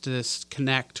lost this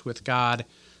connect with God.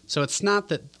 So it's not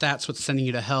that that's what's sending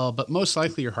you to hell, but most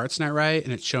likely your heart's not right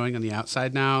and it's showing on the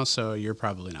outside now, so you're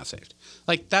probably not saved.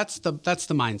 Like, that's the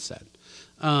mindset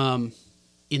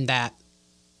in that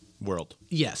world.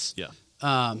 Yes. Yeah.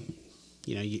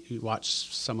 You watch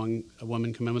a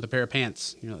woman come in with a pair of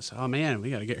pants. Say, oh man, we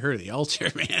got to get her to the altar,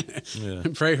 man,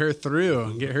 and pray her through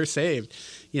and get her saved.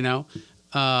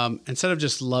 Instead of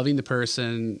just loving the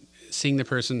person, seeing the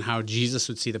person how Jesus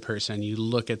would see the person, you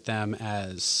look at them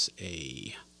as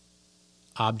a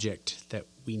object that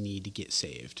we need to get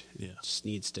saved. Yeah. It just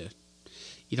needs to.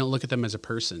 You don't look at them as a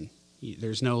person.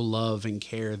 There's no love and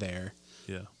care there.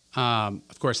 Yeah.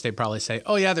 Of course, they probably say,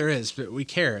 "Oh yeah, there is, but we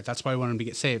care. That's why we want them to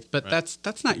get saved." But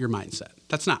that's not your mindset.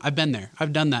 That's not. I've been there.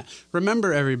 I've done that.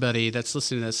 Remember, everybody that's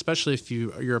listening to this, especially if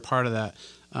you're a part of that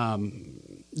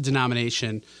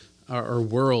denomination or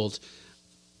world.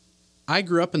 I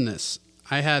grew up in this.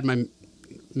 I had my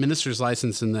minister's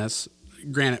license in this.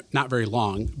 Granted, not very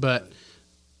long, but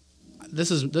this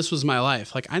was my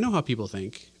life. Like, I know how people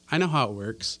think. I know how it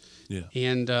works. Yeah.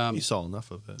 And you saw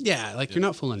enough of it. Yeah, you're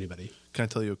not fooling anybody. Can I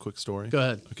tell you a quick story? Go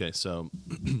ahead. Okay, so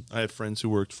I have friends who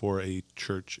worked for a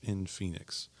church in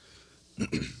Phoenix.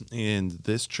 And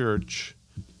this church,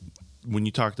 when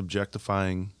you talked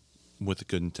objectifying with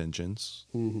good intentions,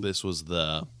 this was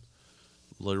the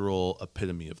literal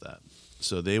epitome of that.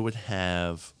 So they would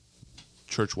have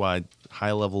church-wide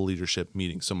high-level leadership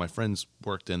meetings. So my friends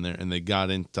worked in there, and they got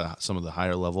into some of the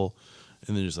higher level,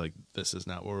 and they're just like, this is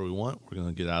not what we want. We're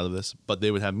going to get out of this. But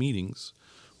they would have meetings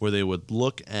where they would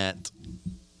look at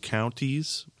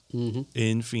counties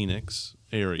in Phoenix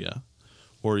area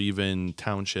or even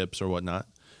townships or whatnot,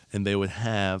 and they would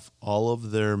have all of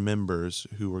their members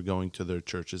who were going to their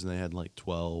churches, and they had like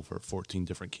 12 or 14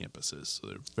 different campuses. So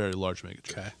they're very large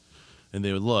megachurch. Okay. And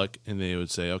they would look and they would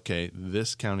say, okay,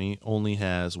 this county only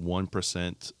has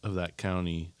 1% of that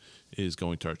county is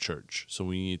going to our church. So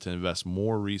we need to invest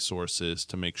more resources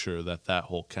to make sure that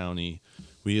whole county,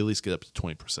 we at least get up to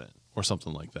 20% or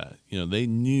something like that. They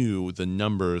knew the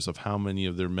numbers of how many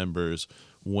of their members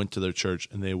went to their church,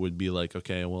 and they would be like,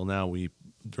 okay, well, now we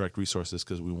direct resources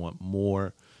because we want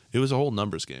more. It was a whole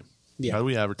numbers game. Yeah. How do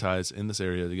we advertise in this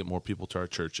area to get more people to our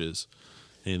churches?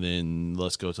 And then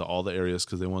let's go to all the areas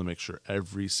because they want to make sure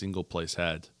every single place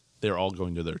had they're all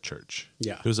going to their church.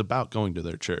 Yeah. It was about going to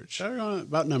their church.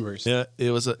 About numbers. Yeah,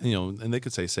 it was, and they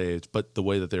could say saved, but the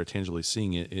way that they're tangibly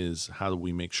seeing it is how do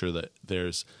we make sure that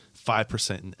there's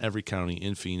 5% in every county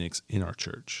in Phoenix in our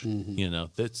church?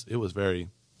 It was very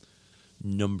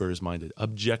numbers minded,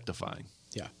 objectifying.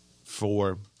 Yeah.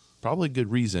 For probably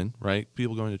good reason, right?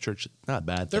 People going to church, not a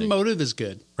bad thing. Their motive is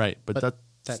good. Right, but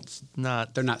that's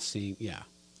not. They're not seeing. Yeah.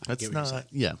 That's not.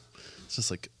 Yeah. It's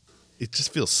just like, it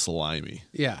just feels slimy.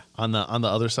 Yeah. On the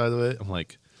other side of it, I'm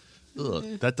like, ugh,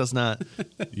 that does not.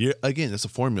 Again, it's a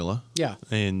formula. Yeah.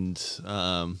 And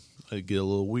I get a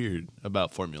little weird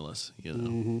about formulas.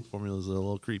 Formulas are a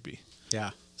little creepy. Yeah.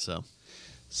 So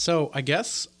I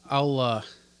guess I'll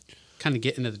kind of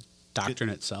get into the doctrine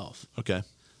itself. Okay.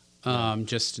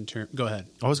 Just in term. Go ahead.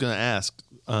 I was going to ask.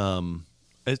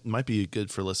 It might be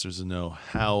good for listeners to know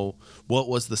what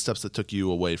was the steps that took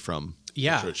you away from.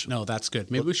 Yeah. Church. No, that's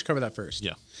good. Maybe we should cover that first.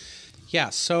 Yeah. Yeah.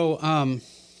 So,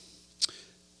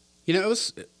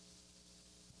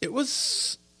 it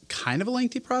was kind of a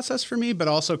lengthy process for me, but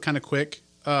also kind of quick.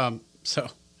 But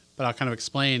I'll kind of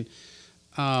explain.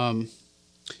 I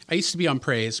used to be on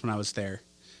praise when I was there,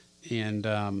 and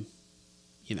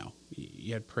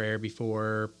you had prayer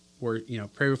before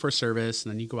service,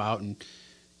 and then you go out and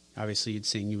obviously you'd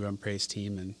sing. You were on praise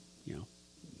team, and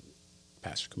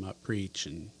pastor come up, preach,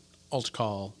 and altar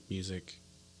call, music,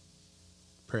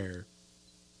 prayer,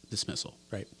 dismissal,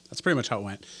 right? That's pretty much how it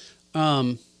went.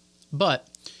 But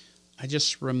I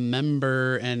just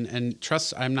remember, and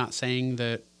trust, I'm not saying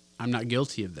that I'm not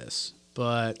guilty of this,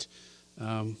 but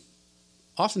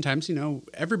oftentimes,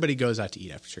 everybody goes out to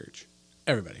eat after church.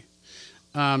 Everybody.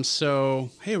 So,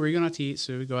 hey, we're going out to eat.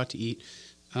 So we go out to eat.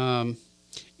 And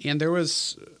there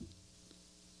was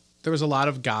a lot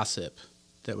of gossip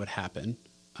that would happen.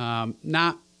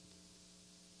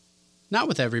 Not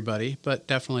with everybody, but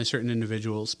definitely certain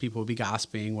individuals. People would be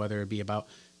gossiping, whether it be about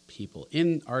people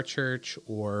in our church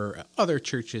or other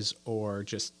churches or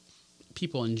just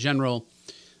people in general,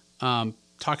 talking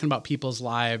about people's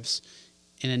lives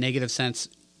in a negative sense.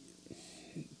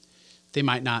 They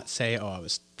might not say, oh, I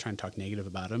was trying to talk negative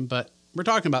about them, but we're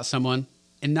talking about someone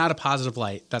in not a positive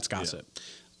light. That's gossip,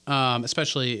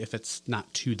 especially if it's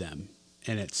not to them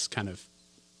and it's kind of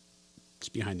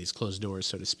behind these closed doors,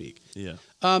 so to speak. Yeah.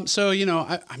 I was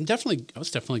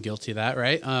definitely guilty of that,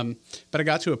 right? But I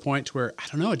got to a point where, I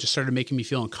don't know, it just started making me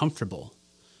feel uncomfortable.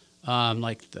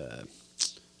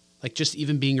 Just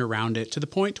even being around it, to the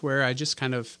point where I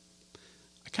kind of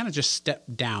just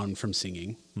stepped down from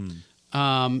singing.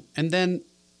 And then,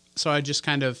 so I just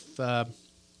kind of,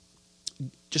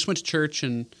 just went to church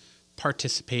and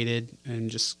participated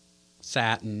and just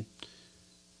sat and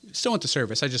still went to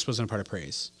service. I just wasn't a part of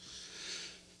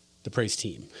the praise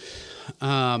team.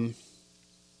 And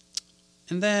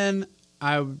then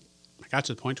I got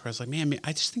to the point where I was like, man,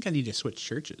 I just think I need to switch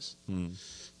churches.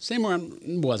 Same where I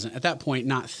wasn't at that point,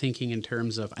 not thinking in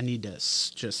terms of I need to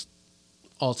just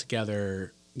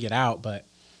altogether get out, but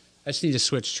I just need to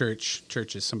switch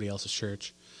churches, somebody else's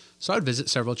church. So I'd visit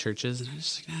several churches and I was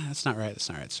just like, that's not right.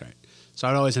 That's right. So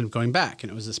I'd always end up going back.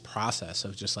 And it was this process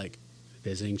of just like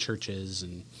visiting churches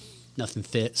and nothing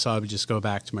fit. So I would just go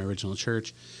back to my original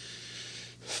church.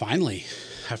 Finally,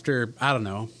 after, I don't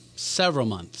know, several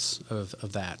months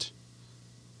of that,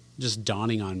 just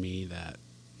dawning on me that,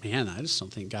 man, I just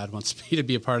don't think God wants me to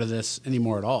be a part of this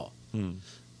anymore at all.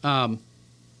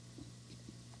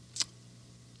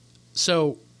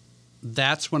 So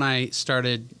that's when I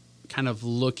started kind of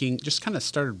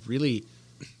started really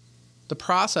the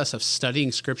process of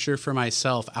studying Scripture for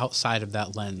myself outside of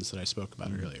that lens that I spoke about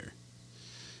earlier.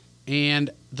 And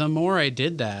the more I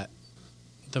did that,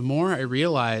 the more I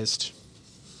realized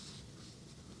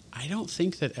I don't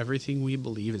think that everything we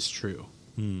believe is true.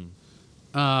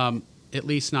 At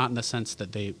least not in the sense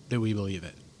that we believe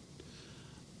it.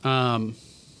 Or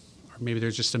maybe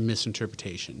there's just a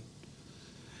misinterpretation.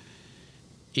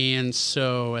 And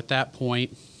so at that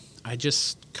point, I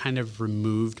just kind of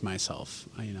removed myself.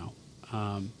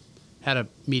 Had a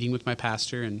meeting with my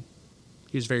pastor, and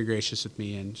he was very gracious with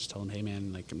me and just told him, hey,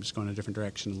 man, like, I'm just going a different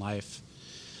direction in life.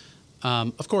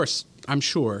 Of course, I'm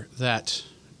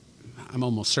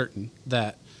almost certain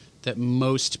that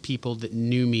most people that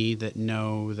knew me, that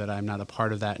know that I'm not a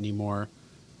part of that anymore,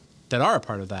 that are a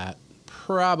part of that,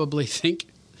 probably think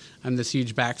I'm this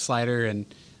huge backslider and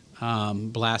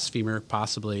blasphemer,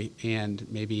 possibly, and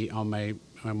maybe on my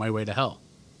way to hell.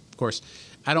 Of course,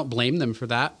 I don't blame them for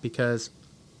that, because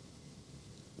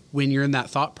when you're in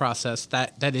that thought process,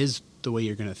 that is the way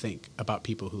you're going to think about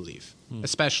people who leave,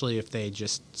 especially if they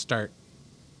just start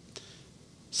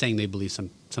saying they believe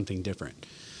something different.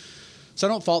 So I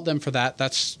don't fault them for that.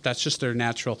 That's just their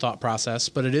natural thought process,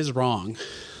 but it is wrong.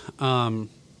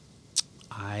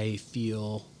 I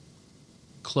feel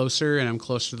closer, and I'm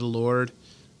closer to the Lord.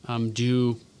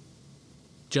 Do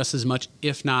just as much,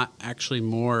 if not actually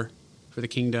more, for the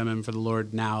kingdom and for the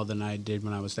Lord now than I did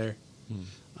when I was there.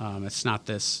 It's not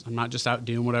this. I'm not just out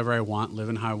doing whatever I want,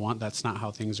 living how I want. That's not how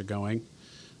things are going.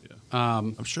 Yeah.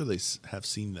 I'm sure they have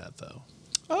seen that, though.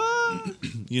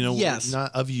 Yes.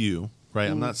 Not of you, right?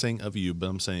 I'm not saying of you, but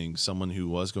I'm saying someone who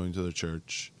was going to the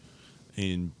church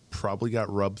and probably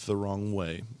got rubbed the wrong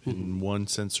way in one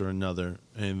sense or another,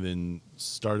 and then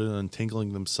started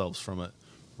untangling themselves from it,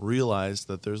 realized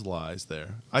that there's lies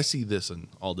there. I see this in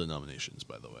all denominations,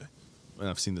 by the way. And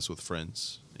I've seen this with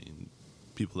friends and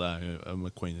people that I'm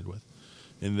acquainted with.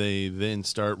 And they then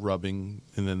start rubbing,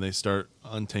 and then they start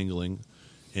untangling.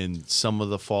 And some of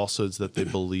the falsehoods that they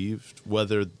believed,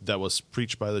 whether that was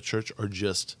preached by the church or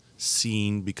just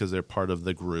seen because they're part of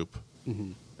the group,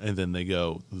 and then they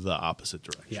go the opposite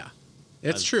direction. Yeah,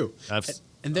 it's true.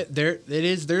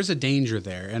 There's a danger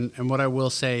there. And what I will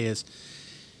say is,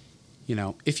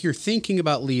 if you're thinking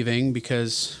about leaving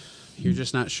because you're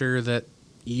just not sure that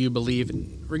you believe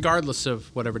in, regardless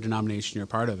of whatever denomination you're a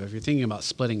part of, if you're thinking about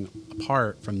splitting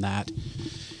apart from that,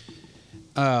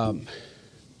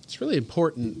 it's really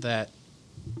important that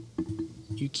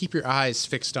you keep your eyes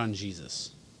fixed on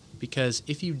Jesus, because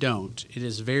if you don't, it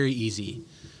is very easy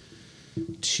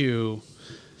to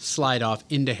slide off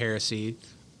into heresy,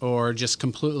 or just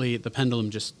completely, the pendulum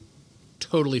just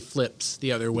totally flips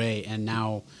the other way, and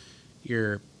now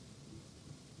you're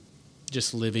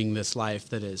just living this life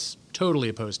that is totally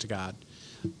opposed to God.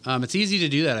 It's easy to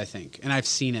do that, I think, and I've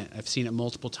seen it. I've seen it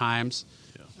multiple times.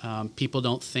 People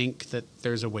don't think that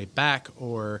there's a way back,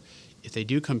 or if they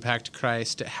do come back to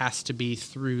Christ, it has to be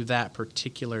through that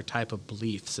particular type of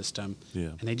belief system,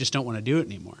 and they just don't want to do it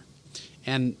anymore.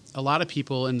 And a lot of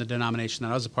people in the denomination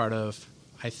that I was a part of,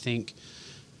 I think,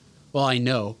 well, I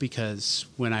know because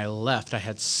when I left, I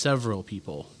had several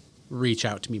people reach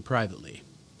out to me privately,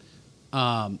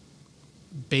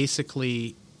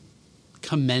 basically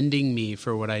commending me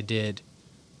for what I did,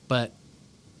 but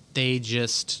they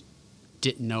just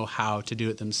didn't know how to do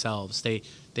it themselves. They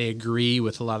agree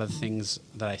with a lot of the things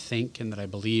that I think and that I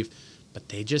believe, but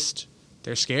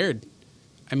they're scared.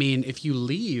 I mean, if you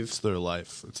leave, it's their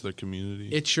life, it's their community.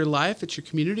 It's your life, it's your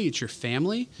community, it's your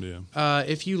family. Yeah.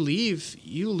 If you leave,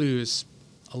 you lose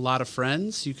a lot of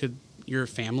friends. Your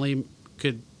family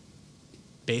could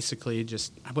basically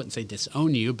just, I wouldn't say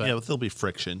disown you, but there'll be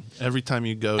friction every time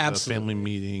you go Absolutely. to a family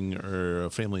meeting or a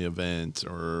family event,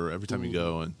 or every time you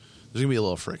go, and there's gonna be a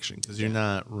little friction because you're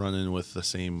not running with the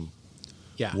same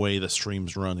way the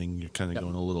stream's running. You're kind of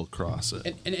going a little across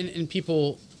it. And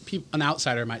people, an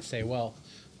outsider might say, well,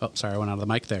 oh, sorry, I went out of the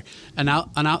mic there. An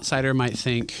outsider might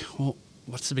think, well,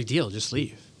 what's the big deal? Just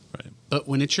leave. Right. But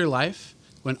when it's your life,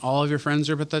 when all of your friends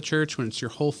are at the church, when it's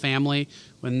your whole family,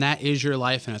 when that is your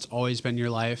life and it's always been your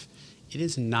life, it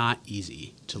is not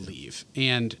easy to leave.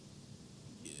 And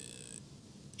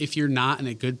if you're not in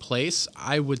a good place,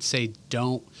 I would say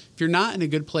don't. If you're not in a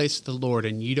good place with the Lord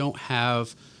and you don't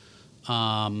have,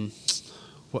 what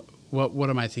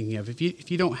am I thinking of?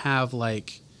 If you don't have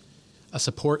like a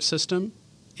support system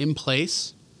in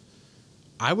place,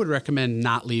 I would recommend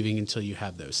not leaving until you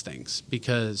have those things,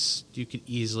 because you could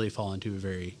easily fall into a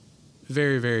very,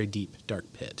 very, very deep,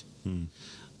 dark pit.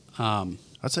 I'd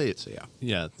say it's So,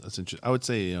 yeah, that's interesting. I would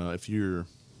say if you're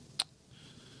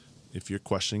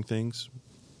questioning things,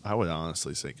 I would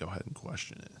honestly say go ahead and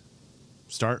question it.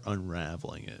 Start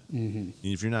unraveling it. And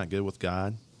if you're not good with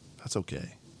God, that's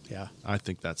okay. Yeah. I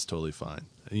think that's totally fine.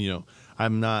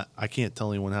 I can't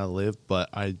tell anyone how to live, but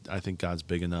I think God's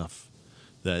big enough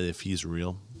that if he's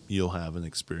real, you'll have an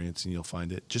experience and you'll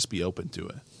find it. Just be open to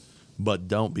it. But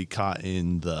don't be caught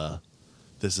in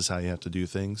this is how you have to do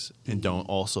things. And don't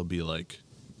also be like,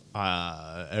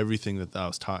 everything that I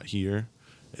was taught here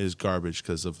is garbage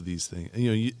because of these things.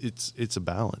 It's a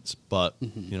balance. But,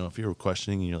 if you're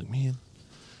questioning and you're like, man,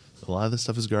 a lot of this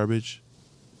stuff is garbage,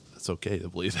 it's okay to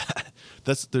believe that.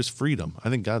 There's freedom. I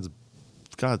think God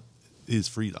is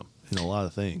freedom in a lot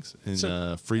of things.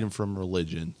 And freedom from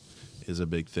religion is a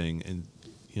big thing. And,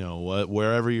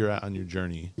 wherever you're at on your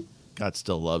journey, God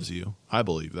still loves you. I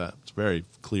believe that. It's very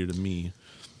clear to me.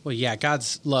 Well, yeah,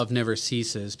 God's love never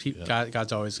ceases.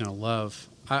 God's always going to love.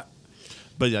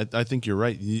 But I think you're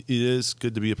right. It is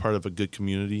good to be a part of a good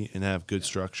community and have good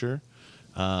structure.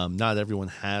 Not everyone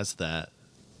has that.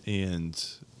 And,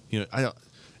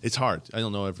 it's hard. I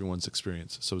don't know everyone's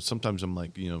experience. So sometimes I'm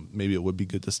like, maybe it would be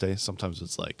good to stay. Sometimes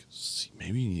it's like,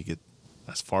 maybe you need to get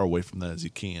as far away from that as you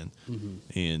can.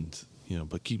 And,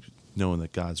 but keep knowing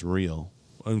that God's real,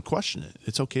 and question it.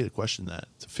 It's okay to question that,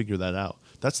 to figure that out.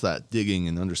 That's that digging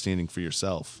and understanding for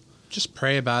yourself. Just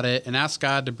pray about it and ask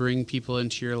God to bring people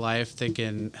into your life that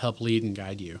can help lead and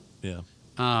guide you. Yeah.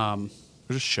 Or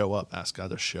just show up. Ask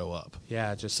God to show up.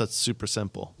 Yeah, just that's super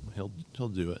simple. He'll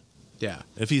do it. Yeah.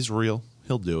 If he's real,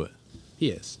 he'll do it.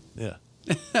 He is. Yeah.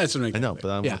 That's what I know, but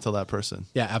I'm going to tell that person.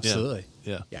 Yeah, absolutely.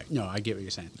 Yeah. Yeah. No, I get what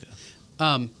you're saying.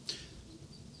 Yeah.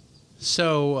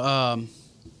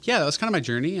 Yeah, that was kind of my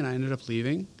journey, and I ended up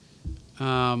leaving.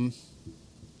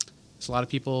 There's a lot of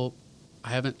people I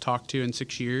haven't talked to in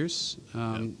 6 years.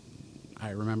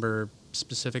 I remember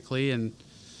specifically, and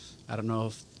I don't know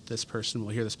if this person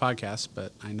will hear this podcast,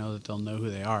 but I know that they'll know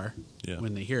who they are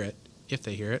when they hear it, if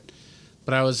they hear it.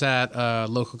 But I was at a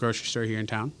local grocery store here in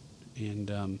town,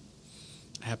 and I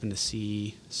happened to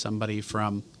see somebody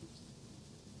from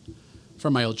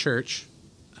my old church,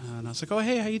 and I was like, "Oh,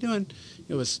 hey, how you doing?"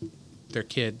 It was their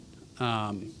kid,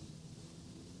 and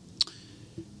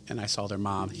I saw their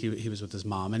mom. He was with his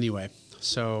mom anyway.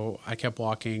 So I kept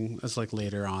walking. It was like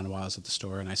later on while I was at the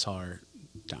store, and I saw her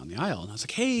down the aisle, and I was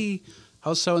like, "Hey,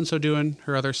 how's so and so doing?"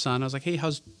 Her other son. I was like, "Hey,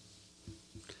 how's?"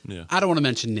 Yeah. I don't want to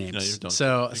mention names. No, you don't.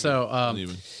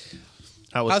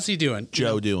 How's he doing?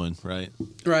 Joe doing, right?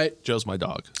 Right. Joe's my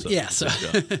dog. So yeah. So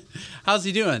how's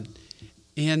he doing?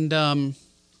 And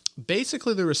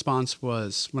basically the response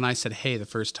was when I said, "Hey," the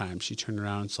first time, she turned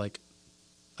around and it's like,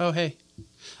 "Oh, hey."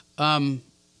 To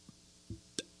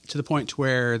the point to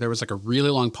where there was like a really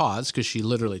long pause because she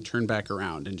literally turned back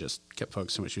around and just kept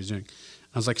focusing on what she was doing.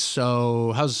 I was like,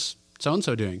 "So how's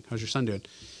so-and-so doing? How's your son doing?"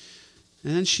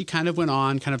 And then she kind of went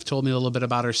on, kind of told me a little bit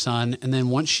about her son. And then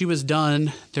once she was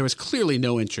done, there was clearly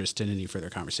no interest in any further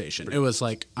conversation. It was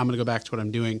like, I'm going to go back to what I'm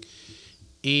doing.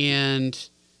 And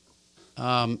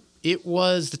it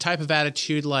was the type of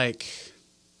attitude like,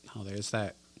 oh, there's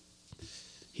that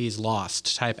he's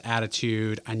lost type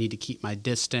attitude. I need to keep my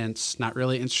distance. Not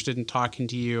really interested in talking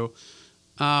to you.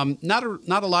 Not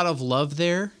a lot of love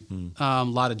there. A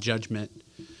lot of judgment,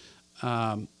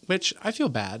 which I feel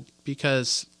bad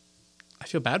because I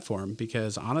feel bad for him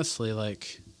because honestly,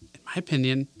 like in my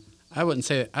opinion, I wouldn't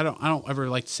say I don't ever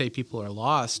like to say people are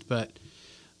lost, but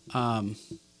it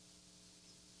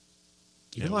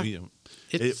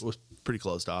was pretty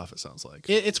closed off. It sounds like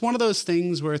it's one of those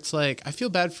things where it's like I feel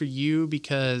bad for you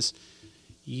because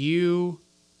you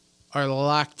are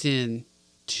locked in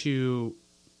to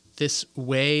this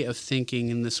way of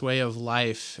thinking and this way of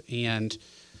life, and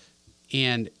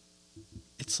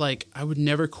it's like I would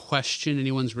never question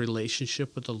anyone's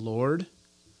relationship with the Lord,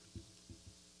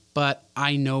 but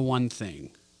I know one thing.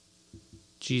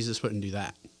 Jesus wouldn't do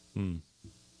that.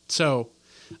 So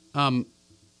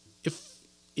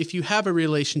if you have a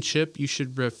relationship, you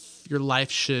should your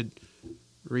life should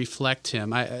reflect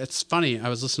him. It's funny. I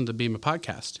was listening to Beam a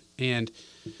podcast, and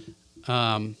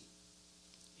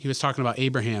he was talking about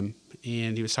Abraham,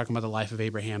 and he was talking about the life of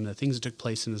Abraham, the things that took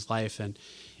place in his life, and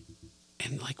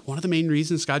like one of the main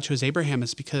reasons God chose Abraham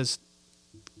is because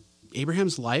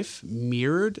Abraham's life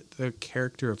mirrored the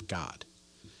character of God.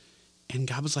 And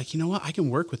God was like, you know what? I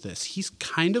can work with this. He's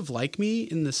kind of like me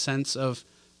in the sense of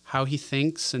how he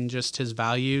thinks and just his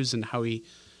values and how he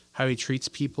treats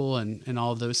people and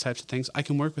all of those types of things. I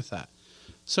can work with that.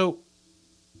 So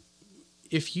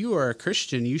if you are a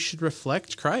Christian, you should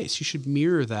reflect Christ. You should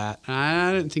mirror that. And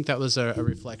I didn't think that was a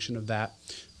reflection of that.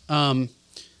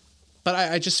 But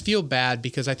I just feel bad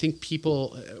because I think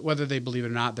people, whether they believe it or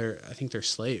not, I think they're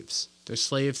slaves. They're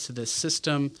slaves to this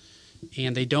system,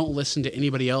 and they don't listen to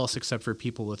anybody else except for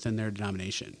people within their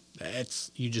denomination.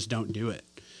 You just don't do it.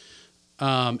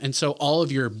 And so all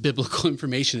of your biblical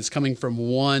information is coming from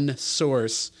one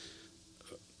source,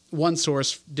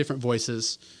 different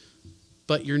voices,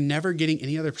 but you're never getting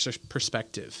any other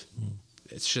perspective.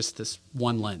 It's just this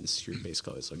one lens you're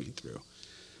basically always looking through.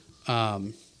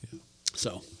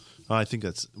 So. I think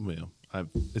that's,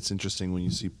 it's interesting when you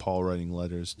see Paul writing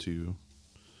letters to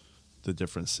the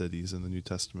different cities in the New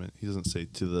Testament. He doesn't say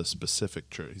to the specific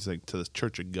church. He's like to the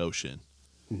church of Goshen,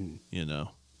 I'm going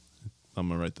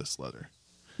to write this letter.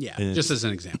 Yeah, and just as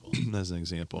an example. As an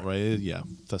example, right? Yeah,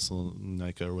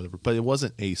 Thessalonica or whatever. But it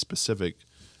wasn't a specific,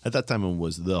 at that time it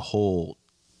was the whole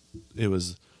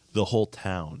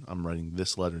town. I'm writing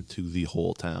this letter to the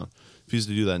whole town. If he was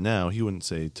to do that now, he wouldn't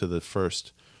say to the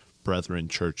first Brethren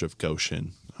Church of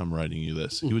Goshen, I'm writing you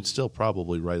this. He would still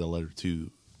probably write a letter to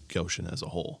Goshen as a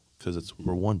whole because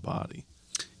we're one body.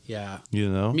 Yeah.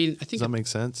 I mean, does that make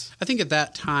sense? I think at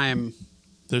that time,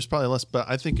 there's probably less, but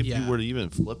I think if you were to even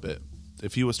flip it,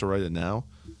 if he was to write it now,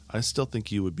 I still think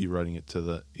he would be writing it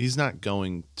he's not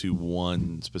going to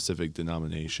one specific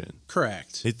denomination.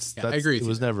 Correct. I agree. It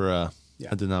was never a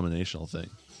Yeah. denominational thing.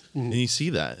 And you see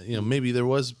that, maybe there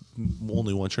was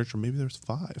only one church, or maybe there's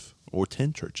 5 or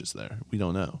 10 churches there. We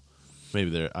don't know. Maybe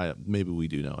we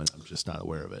do know, and I'm just not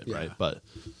aware of it, right? But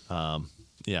I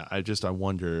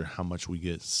wonder how much we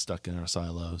get stuck in our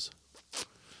silos.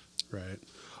 Right.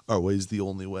 Our way is the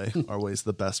only way. Our way is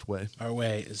the best way. Our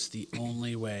way is the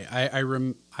only way. I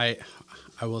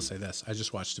will say this. I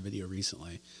just watched a video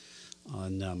recently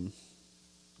on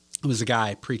it was a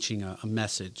guy preaching a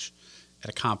message at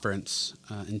a conference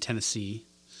in Tennessee.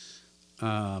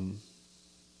 A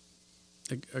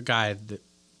guy that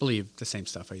believed the same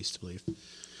stuff I used to believe.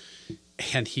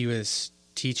 And he was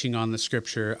teaching on the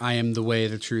scripture, I am the way,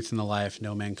 the truth, and the life.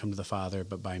 No man come to the Father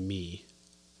but by me.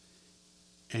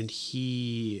 And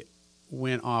he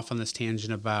went off on this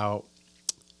tangent about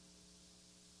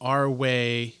our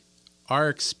way, our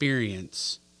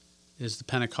experience is the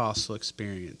Pentecostal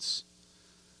experience.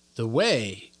 The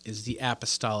way is the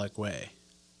apostolic way.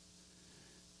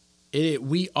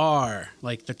 We are,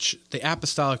 like, the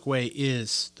apostolic way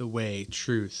is the way,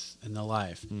 truth, and the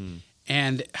life.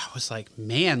 And I was like,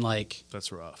 man, like...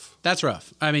 That's rough. That's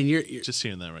rough. I mean, you're just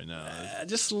hearing that right now.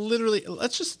 Just literally, I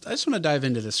just want to dive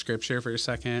into the scripture for a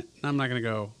second. I'm not going to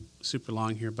go super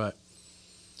long here, but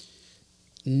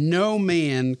no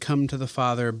man come to the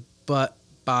Father but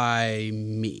by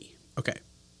me. Okay,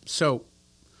 so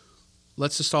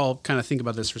let's just all kind of think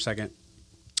about this for a second.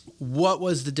 What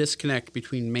was the disconnect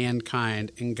between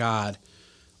mankind and God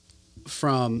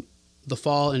from the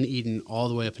fall in Eden all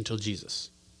the way up until Jesus?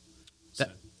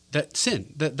 That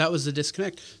sin. That was the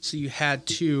disconnect. So you had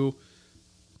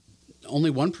only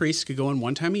one priest could go in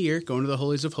one time a year, go into the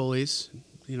holies of holies,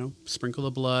 sprinkle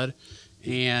the blood,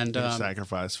 and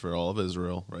sacrifice for all of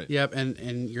Israel, right? Yep,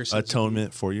 and your sins.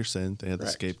 Atonement for your sin. They had the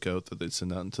scapegoat that they'd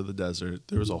send out into the desert.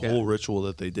 There was a whole ritual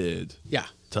that they did. Yeah.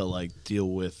 To deal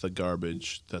with the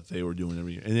garbage that they were doing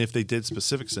every year. And if they did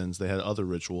specific sins, they had other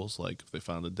rituals, like if they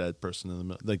found a dead person in the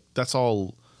middle. Like, that's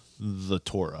all the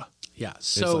Torah. Yeah.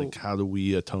 So it's how do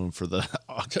we atone for the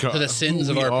sins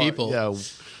of our people? Yeah,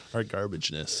 our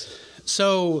garbageness.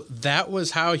 So that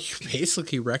was how you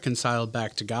basically reconciled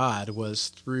back to God, was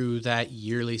through that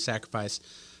yearly sacrifice.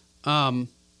 There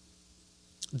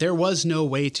was no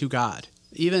way to God.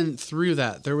 Even through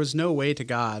that, there was no way to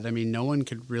God. I mean, no one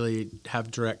could really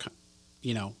have direct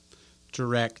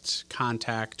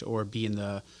contact or be in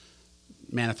the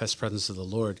manifest presence of the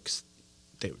Lord, because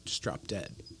they would just drop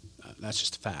dead. That's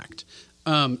just a fact.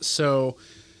 So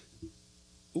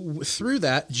through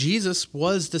that, Jesus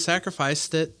was the sacrifice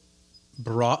that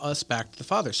brought us back to the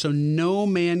Father. So no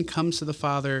man comes to the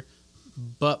Father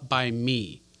but by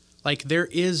me. Like, there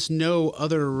is no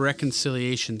other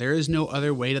reconciliation. There is no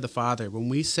other way to the Father. When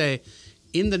we say,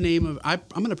 in the name of, I'm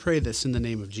going to pray this in the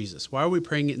name of Jesus. Why are we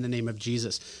praying it in the name of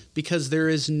Jesus? Because there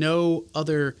is no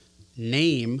other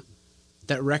name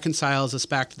that reconciles us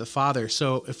back to the Father.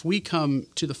 So if we come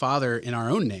to the Father in our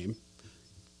own name,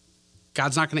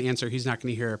 God's not going to answer. He's not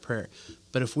going to hear our prayer.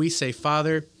 But if we say,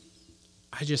 Father,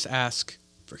 I just ask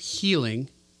for healing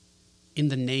in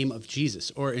the name of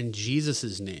Jesus, or in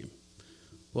Jesus' name,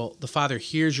 well, the Father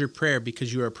hears your prayer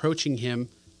because you are approaching him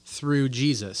through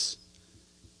Jesus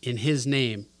in his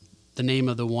name, the name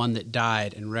of the one that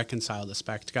died and reconciled us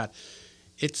back to God.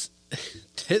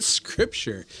 This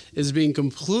scripture is being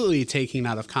completely taken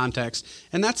out of context,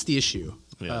 and that's the issue.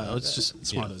 Yeah,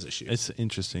 it's one of those issues. It's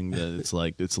interesting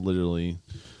that it's literally,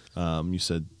 you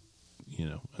said,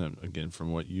 again,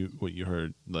 from what you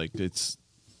heard, like, it's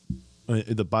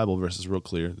the Bible verse is real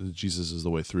clear that Jesus is the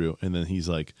way through, and then he's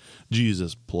like,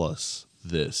 Jesus plus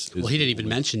this. Well, he didn't even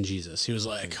mention Jesus. He was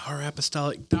like, our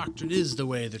apostolic doctrine is the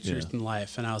way, the truth, and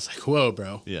life. And I was like, whoa,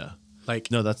 bro. Yeah. Like,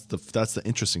 no, that's the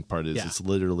interesting part is it's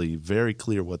literally very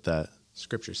clear what that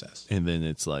scripture says. And then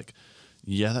it's like,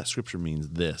 yeah, that scripture means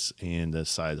this and a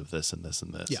side of this and this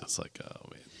and this. Yeah. It's like, oh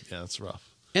man, yeah, that's rough.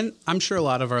 And I'm sure a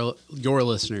lot of your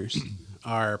listeners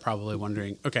are probably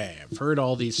wondering, okay, I've heard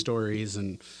all these stories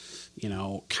and,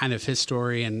 kind of his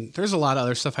story, and there's a lot of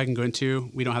other stuff I can go into.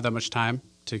 We don't have that much time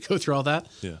to go through all that.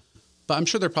 Yeah. But I'm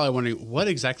sure they're probably wondering, what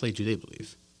exactly do they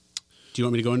believe? Do you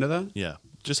want me to go into that? Yeah.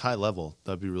 Just high level.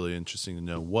 That'd be really interesting to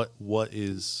know. What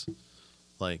is,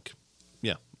 like,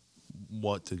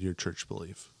 what did your church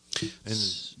believe?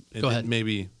 And go ahead.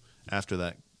 Maybe after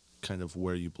that, kind of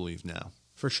where you believe now.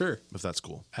 For sure. If that's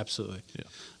cool. Absolutely.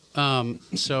 Yeah.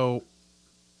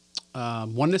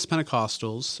 Oneness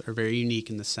Pentecostals are very unique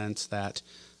in the sense that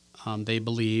they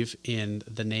believe in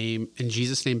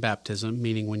Jesus' name baptism,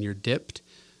 meaning when you're dipped,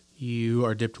 you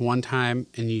are dipped one time,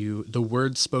 and the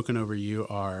words spoken over you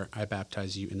are, "I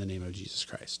baptize you in the name of Jesus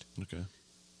Christ." Okay.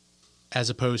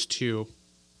 As opposed to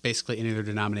basically any other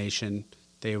denomination,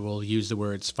 they will use the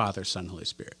words Father, Son, Holy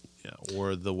Spirit. Yeah,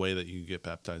 or the way that you get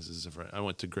baptized is different. I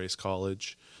went to Grace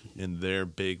College, and their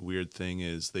big weird thing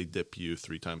is they dip you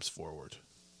 3 times forward.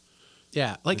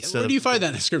 Yeah, like where do you find that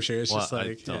in the scripture? It's Well, just like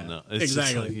I don't know. It's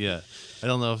exactly. Just like, I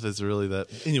don't know if it's really that.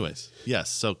 Anyways,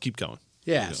 yes. So keep going.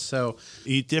 Yeah. So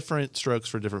eat different strokes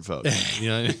for different folks. You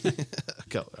know, what I mean?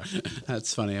 Go.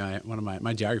 That's funny. One of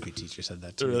my geography teacher said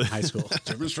that to me in high school.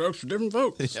 Different strokes for different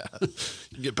folks. Yeah,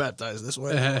 you get baptized this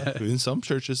way. In some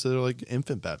churches, they're like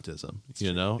infant baptism.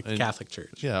 You know, like Catholic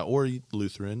Church. Yeah, or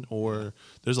Lutheran, or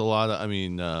there's a lot of. I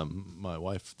mean, my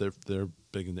wife, they're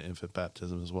big into infant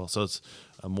baptism as well. So it's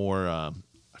a more. I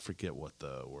forget what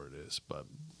the word is, but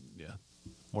yeah,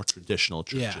 more traditional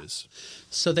churches. Yeah.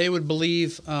 So they would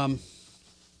believe.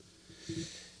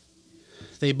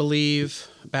 They believe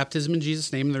baptism in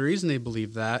Jesus' name. And the reason they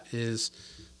believe that is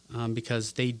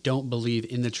because they don't believe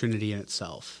in the Trinity in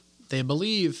itself. They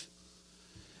believe,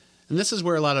 and this is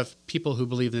where a lot of people who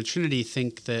believe in the Trinity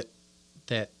think that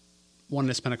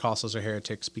oneness Pentecostals are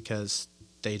heretics because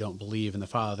they don't believe in the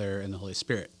Father and the Holy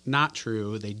Spirit. Not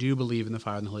true. They do believe in the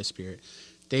Father and the Holy Spirit.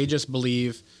 They just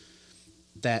believe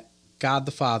that God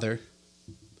the Father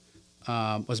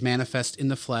was manifest in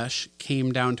the flesh,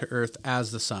 came down to earth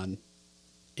as the Son,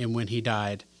 and when he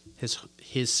died,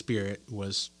 his spirit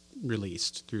was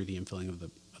released through the infilling of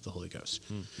the Holy Ghost.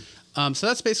 So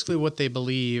that's basically what they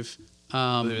believe.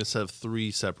 Instead of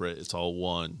 3 separate, it's all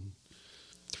one.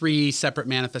 3 separate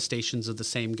manifestations of the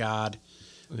same God,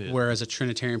 whereas a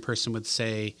Trinitarian person would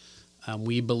say,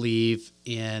 we believe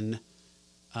in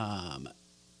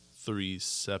 3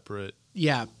 separate.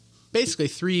 Yeah, basically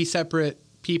 3 separate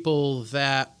people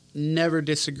that never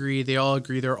disagree. They all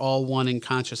agree. They're all one in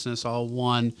consciousness, all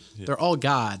one. Yeah. They're all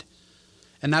God.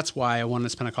 And that's why a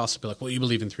oneness Pentecostal be like, well, you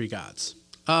believe in 3 gods.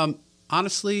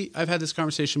 Honestly, I've had this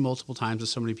conversation multiple times with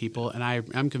so many people, and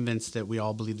I'm convinced that we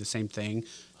all believe the same thing.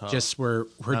 Just we're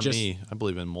not just me. I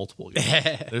believe in multiple gods.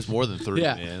 There's more than 3,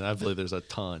 man. I believe there's a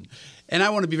ton. And I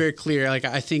want to be very clear. Like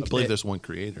I believe there's one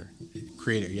creator.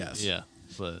 Creator, yes. Yeah,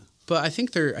 but I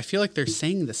think I feel like they're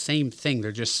saying the same thing.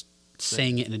 They're just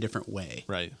saying it in a different way.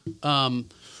 Right.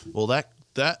 Well, that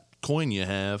coin you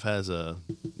have has an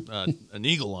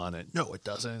eagle on it. No, it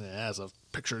doesn't. It has a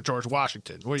picture of George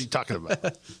Washington. What are you talking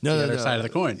about? No, the other side of the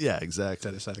coin. Yeah, exactly.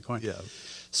 The other side of the coin. Yeah.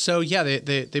 So yeah,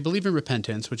 they believe in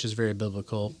repentance, which is very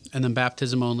biblical, and then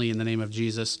baptism only in the name of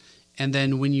Jesus. And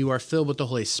then when you are filled with the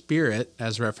Holy Spirit,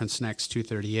 as referenced in Acts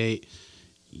 2:38,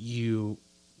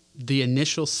 the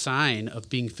initial sign of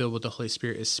being filled with the Holy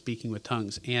Spirit is speaking with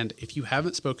tongues. And if you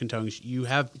haven't spoken tongues, you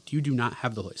do not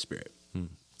have the Holy Spirit.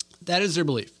 That is their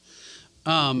belief.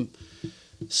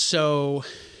 So,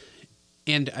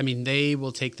 and I mean, they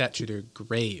will take that to their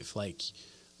grave.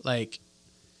 Like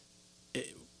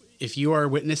if you are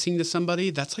witnessing to somebody,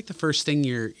 that's like the first thing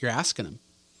you're asking them.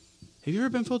 Have you ever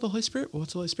been filled with the Holy Spirit? Well,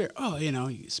 what's the Holy Spirit? Oh,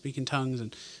 you speak in tongues,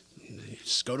 and you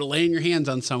just go to laying your hands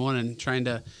on someone and trying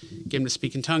to get them to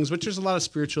speak in tongues, which there's a lot of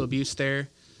spiritual abuse there.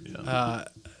 Yeah.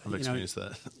 I've experienced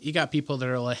that. You got people that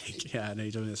are like, I know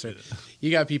you told me this, right? Yeah.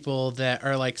 You got people that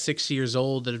are like 60 years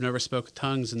old that have never spoken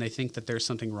tongues, and they think that there's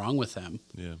something wrong with them.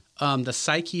 Yeah. The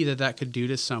psyche that could do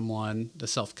to someone, the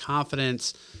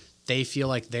self-confidence, they feel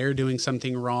like they're doing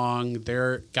something wrong.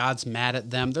 God's mad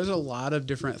at them. There's a lot of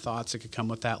different thoughts that could come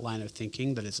with that line of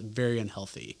thinking that is very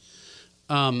unhealthy.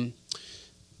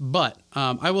 But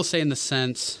I will say in the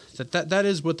sense that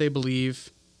is what they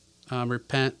believe.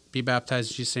 Repent, be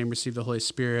baptized in Jesus' name, receive the Holy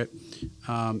Spirit.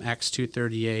 Acts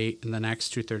 2:38 and then Acts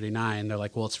 2:39. They're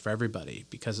like, well, it's for everybody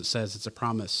because it says it's a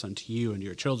promise unto you and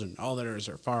your children, all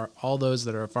those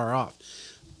that are far off.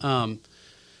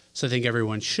 So I think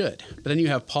everyone should. But then you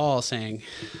have Paul saying,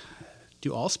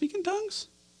 do all speak in tongues?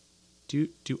 Do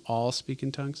all speak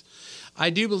in tongues? I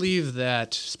do believe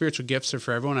that spiritual gifts are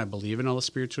for everyone. I believe in all the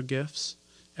spiritual gifts,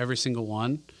 every single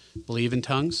one. Believe in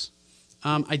tongues.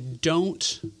 I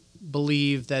don't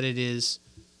believe that it is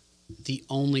the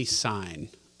only sign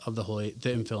of the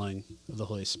infilling of the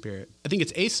Holy Spirit. I think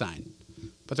it's a sign,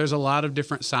 but there's a lot of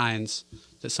different signs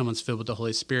that someone's filled with the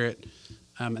Holy Spirit.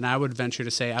 And I would venture to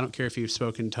say, I don't care if you've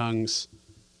spoken tongues,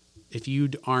 if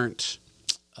you aren't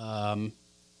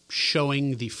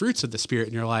showing the fruits of the Spirit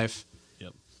in your life,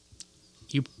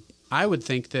 I would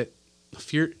think that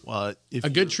if a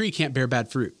good tree can't bear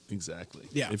bad fruit. Exactly.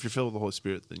 Yeah. If you're filled with the Holy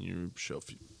Spirit, then you show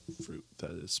fruit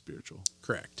that is spiritual.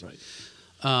 Correct. Right.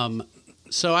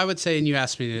 So I would say, and you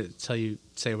asked me to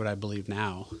say what I believe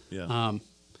now. Yeah.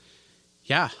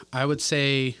 Yeah, I would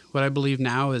say what I believe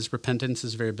now is repentance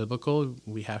is very biblical.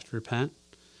 We have to repent.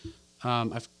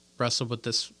 I've wrestled with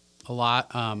this a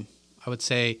lot. I would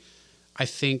say I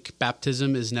think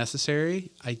baptism is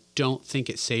necessary. I don't think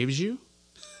it saves you.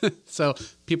 So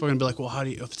people are going to be like, well, how do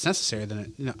you, if it's necessary,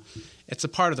 then it's a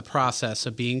part of the process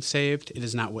of being saved. It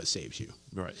is not what saves you.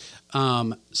 Right.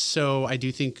 So I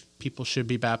do think people should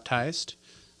be baptized.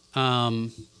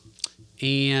 And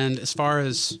as far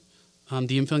as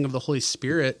the infilling of the Holy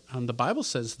Spirit, the Bible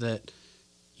says that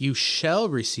you shall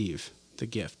receive the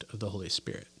gift of the Holy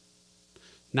Spirit.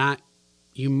 Not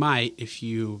you might if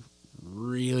you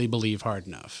really believe hard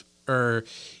enough, or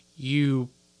you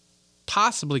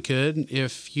possibly could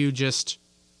if you just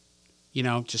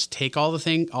take all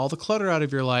the clutter out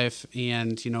of your life,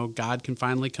 and God can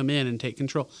finally come in and take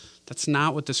control. That's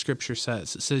not what the scripture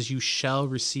says. It says you shall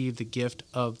receive the gift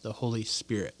of the Holy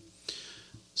Spirit.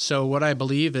 So what I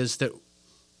believe is that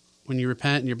when you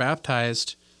repent and you're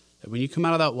baptized, that when you come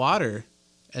out of that water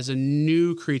as a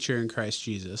new creature in Christ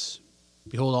Jesus,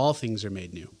 behold, all things are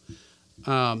made new.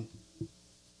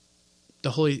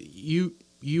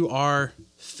 You are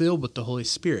filled with the Holy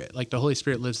Spirit. Like the Holy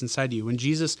Spirit lives inside you. When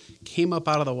Jesus came up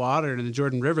out of the water in the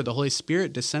Jordan River, the Holy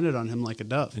Spirit descended on him like a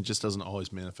dove. It just doesn't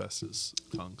always manifest as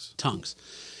tongues.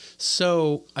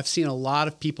 So I've seen a lot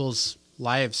of people's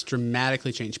lives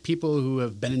dramatically change. People who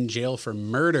have been in jail for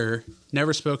murder,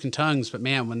 never spoke in tongues, but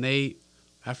man,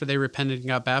 after they repented and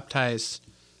got baptized,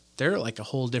 they're like a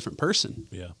whole different person.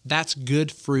 Yeah. That's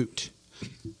good fruit.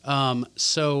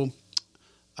 So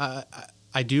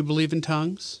I do believe in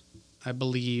tongues. I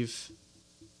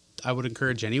would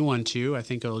encourage anyone to. I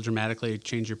think it'll dramatically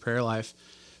change your prayer life,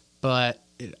 but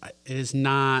it is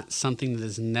not something that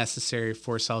is necessary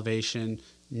for salvation,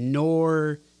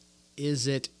 nor is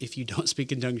it if you don't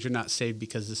speak in tongues, you're not saved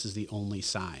because this is the only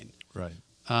sign. Right.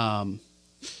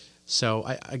 So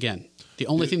again, the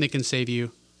only thing that can save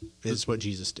you is what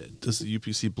Jesus did. Does the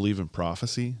UPC believe in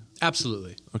prophecy?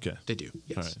 Absolutely. Okay. They do.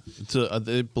 Yes. All right. So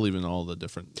they believe in all the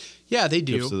different they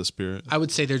do. gifts of the Spirit? I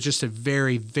would say there's just a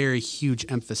very, very huge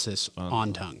emphasis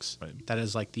on tongues. Right. That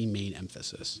is like the main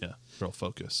emphasis. Yeah. Real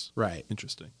focus. Right.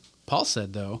 Interesting. Paul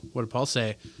said, though, what did Paul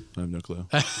say? I have no clue.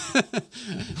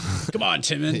 Come on,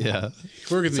 Timon. Yeah.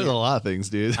 Work with He said me. a lot of things,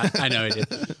 dude. I know he did.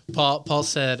 Paul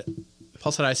said,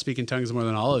 I speak in tongues more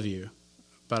than all of you,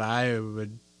 but I'd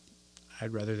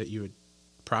rather that you would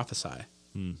prophesy.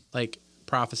 Like,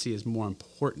 prophecy is more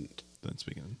important Than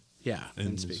speaking. Yeah,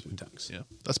 than speaking in tongues. Yeah.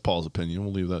 That's Paul's opinion.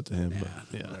 We'll leave that to him.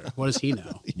 Yeah, But, what does he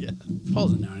know? Yeah. Paul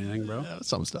doesn't know anything, bro. Yeah,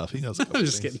 some stuff. He knows a couple I'm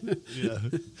just things. kidding. Yeah.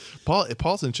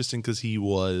 Paul's interesting because he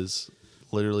was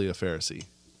literally a Pharisee.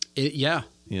 Yeah.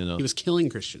 He was killing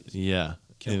Christians. Yeah.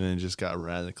 And then just got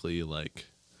radically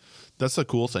that's the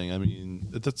cool thing. I mean,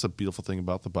 that's a beautiful thing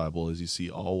about the Bible is you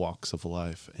see all walks of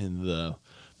life and the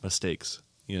mistakes,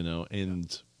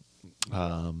 and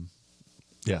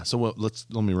yeah. So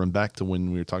let me run back to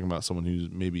when we were talking about someone who's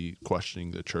maybe questioning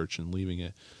the church and leaving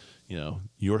it.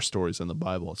 Your stories in the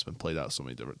Bible, it's been played out so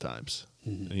many different times.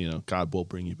 Mm-hmm. God will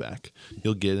bring you back.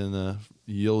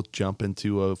 You'll jump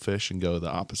into a fish and go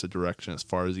the opposite direction as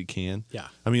far as you can. Yeah.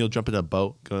 I mean, you'll jump in a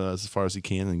boat, go as far as you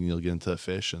can, and you'll get into a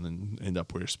fish and then end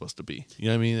up where you're supposed to be. You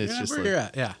know what I mean? It's just where you're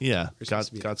at. Yeah. Yeah.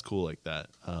 God's cool like that.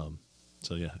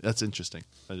 So yeah, that's interesting.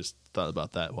 I just thought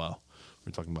about that while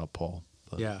we're talking about Paul.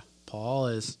 But. Yeah. Paul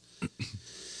is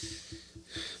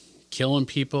killing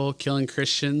people, killing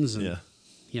Christians, and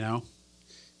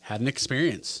had an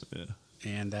experience. Yeah.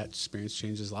 And that experience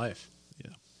changed his life.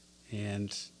 Yeah.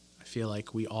 And I feel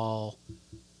like we all,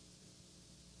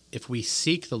 if we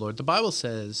seek the Lord, the Bible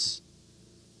says,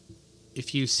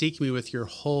 if you seek me with your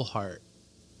whole heart,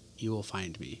 you will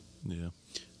find me. Yeah.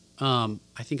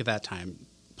 I think at that time,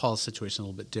 Paul's situation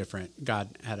was a little bit different.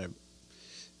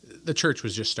 The church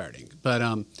was just starting. But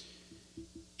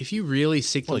if you really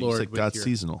seek the Lord with God's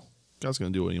seasonal. God's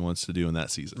going to do what he wants to do in that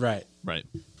season. Right. Right.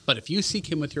 But if you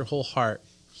seek him with your whole heart,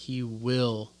 he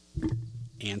will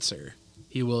answer.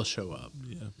 He will show up.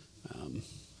 Yeah.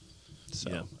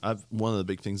 So one of the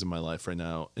big things in my life right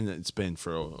now, and it's been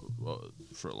for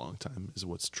a long time, is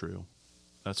what's true.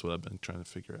 That's what I've been trying to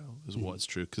figure out is what's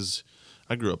true. Because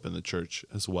I grew up in the church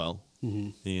as well,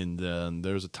 and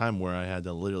there was a time where I had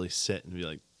to literally sit and be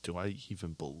like, do I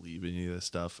even believe any of this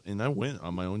stuff? And I went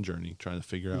on my own journey trying to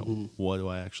figure out what do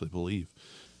I actually believe.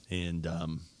 And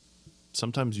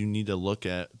sometimes you need to look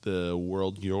at the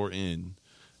world you're in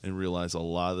and realize a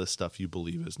lot of the stuff you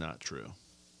believe is not true.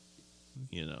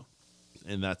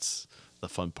 And that's the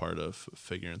fun part of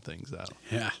figuring things out.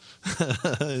 Yeah.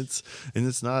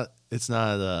 It's not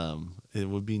it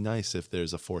would be nice if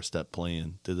there's a 4-step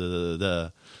plan,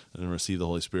 and receive the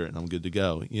Holy Spirit and I'm good to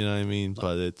go. You know what I mean?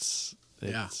 But it's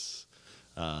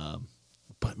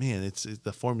but man, it's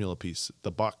the formula piece,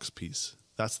 the box piece.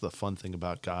 That's the fun thing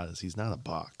about God, is he's not a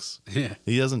box. Yeah.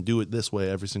 He doesn't do it this way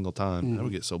every single time. That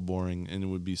would get so boring, and it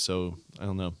would be so, I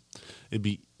don't know. It'd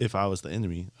be, if I was the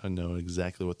enemy, I know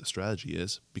exactly what the strategy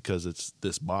is, because it's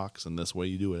this box and this way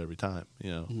you do it every time.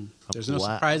 You know, There's no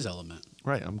surprise element.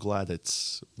 Right. I'm glad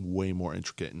it's way more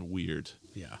intricate and weird.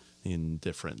 Yeah. And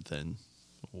different than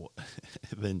you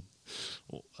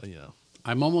know.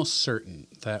 I'm almost certain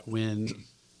that when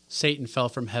Satan fell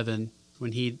from heaven,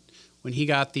 when he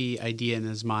got the idea in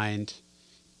his mind,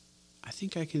 I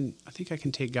think I can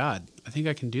take God. I think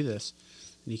I can do this.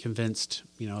 And he convinced,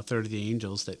 a third of the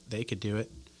angels that they could do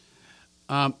it.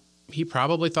 He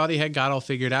probably thought he had God all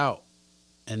figured out.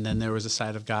 And then there was a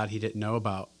side of God he didn't know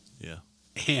about. Yeah.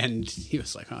 And he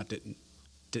was like, "Oh, didn't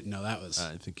know that was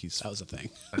that was a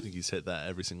thing." I think he's hit that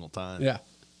every single time. Yeah.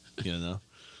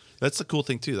 That's the cool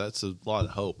thing too. That's a lot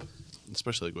of hope,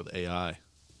 especially with AI.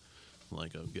 I'm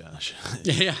like, oh gosh.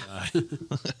 Yeah.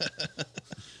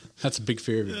 That's a big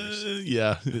fear of yours.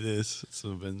 Yeah, it is.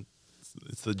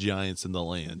 It's the giants in the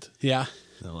land. Yeah.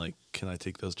 And I'm like, can I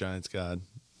take those giants, God?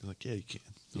 You're like, yeah, you can.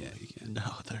 Yeah, you can.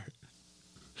 No, they're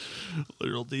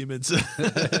literal demons.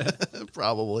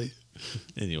 Probably.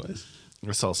 Anyways,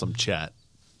 I saw some chat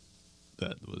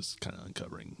that was kind of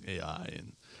uncovering AI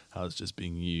and how it's just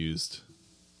being used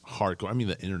hardcore. I mean,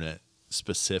 the internet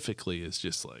specifically is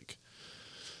just like,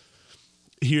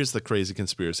 here's the crazy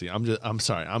conspiracy. I'm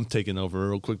sorry, I'm taking over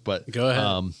real quick, but go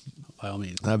ahead. By all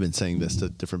means. I've been saying this to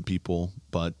different people,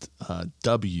 but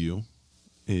W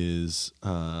is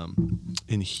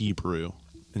in Hebrew,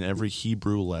 and every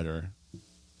Hebrew letter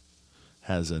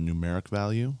has a numeric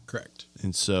value. Correct.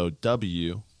 And so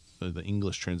W, the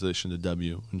English translation to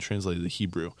W, and translated to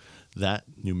Hebrew, that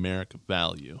numeric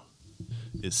value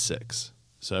is 6.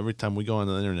 So every time we go on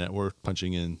the internet, we're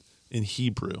punching in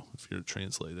Hebrew, if you're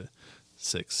translated,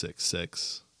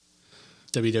 666.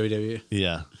 www.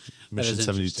 Yeah. Mission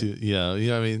 72. Yeah.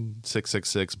 I mean,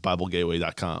 666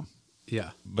 BibleGateway.com.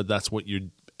 Yeah. But that's what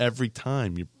every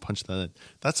time you punch that in.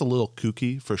 That's a little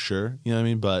kooky for sure. You know what I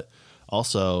mean? But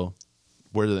also,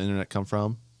 where did the internet come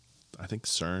from? I think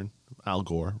CERN, Al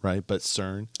Gore, right? But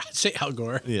CERN. I'd say Al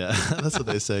Gore. Yeah, that's what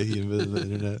they say. He invented the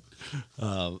internet.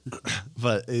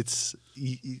 But there's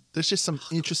just some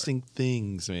interesting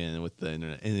things, man, with the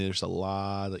internet. And there's a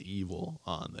lot of evil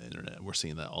on the internet. We're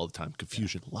seeing that all the time.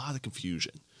 Confusion, a lot of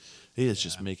confusion. It is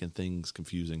just making things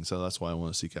confusing. So that's why I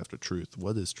want to seek after truth.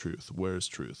 What is truth? Where is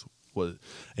truth?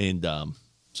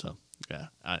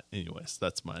 Anyways,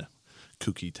 that's my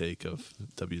kooky take of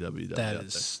www.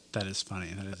 That is funny.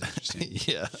 That is interesting.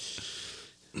 Yeah.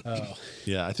 Oh.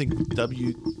 Yeah, I think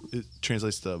W it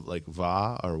translates to like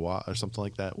va or wa or something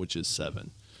like that, which is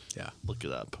 7. Yeah. Look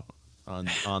it up on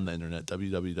the internet,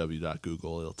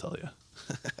 www.google, it'll tell you.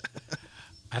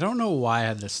 I don't know why I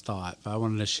had this thought, but I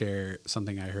wanted to share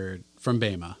something I heard from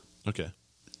Bema. Okay.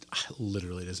 It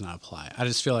literally does not apply. I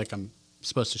just feel like I'm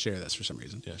supposed to share this for some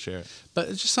reason. Yeah, share it. But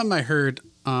it's just something I heard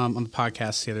on the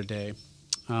podcast the other day.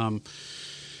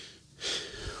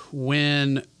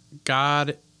 When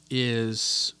God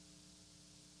is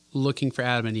looking for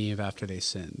Adam and Eve after they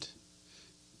sinned,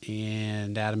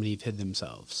 and Adam and Eve hid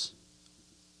themselves,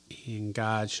 and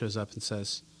God shows up and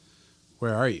says,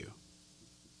 "Where are you?"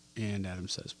 And Adam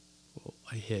says, "Well,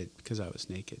 I hid because I was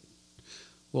naked."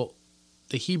 Well,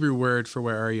 the Hebrew word for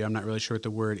 "where are you," I'm not really sure what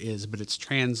the word is, but it's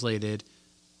translated.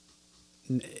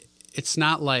 It's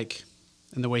not like,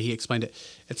 and the way he explained it,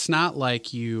 it's not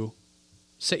like you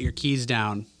set your keys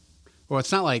down, or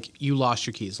it's not like you lost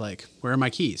your keys. Like, where are my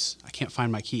keys? I can't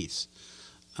find my keys.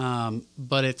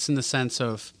 But it's in the sense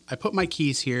of, I put my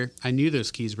keys here. I knew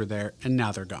those keys were there, and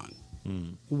now they're gone.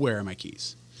 Where are my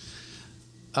keys?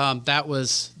 That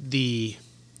was the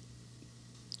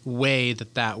way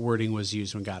that wording was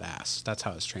used when God asked. That's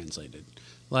how it's translated.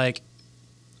 Like,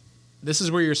 this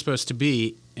is where you're supposed to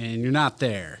be, and you're not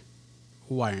there.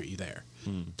 Why aren't you there?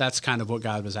 That's kind of what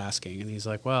God was asking. And he's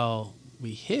like, well,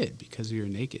 we hid because we were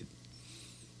naked.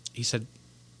 He said,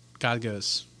 God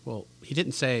goes, well, he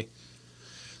didn't say,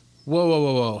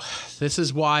 whoa. This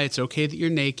is why it's okay that you're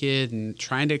naked, and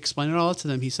trying to explain it all to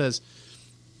them. He says,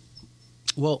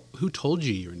 well, who told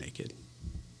you were naked?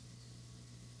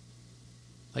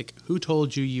 Like, who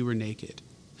told you were naked?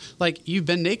 Like, you've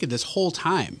been naked this whole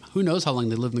time. Who knows how long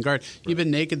they lived in the garden? Right. You've been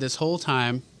naked this whole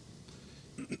time.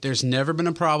 There's never been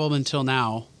a problem until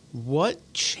now.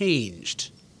 What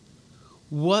changed?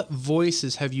 what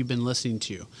voices have you been listening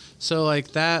to? So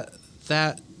like that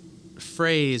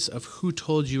phrase of who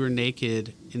told you were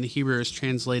naked in the Hebrew is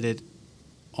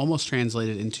almost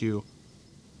translated into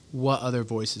what other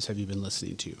voices have you been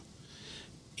listening to?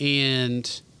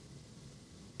 And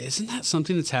isn't that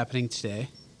something that's happening today?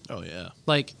 Oh, yeah.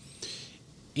 Like,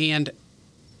 and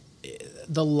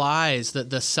the lies,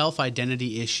 the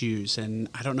self-identity issues, and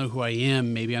I don't know who I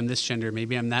am. Maybe I'm this gender.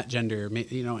 Maybe I'm that gender. And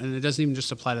it doesn't even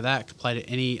just apply to that. It could apply to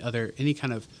any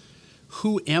kind of,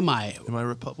 who am I? Am I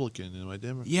Republican? Am I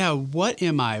Democrat? Yeah, what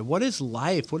am I? What is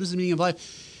life? What is the meaning of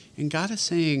life? And God is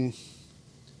saying,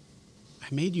 I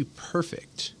made you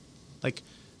perfect.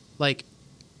 Like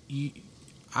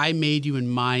I made you in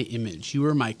my image. You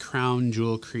are my crown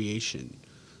jewel creation.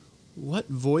 What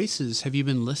voices have you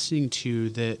been listening to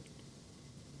that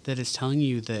is telling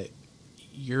you that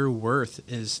your worth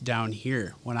is down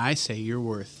here when I say your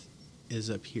worth is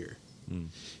up here? Mm.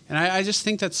 And I just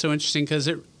think that's so interesting because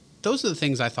those are the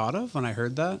things I thought of when I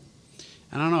heard that.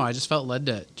 And I don't know, I just felt led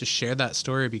to just share that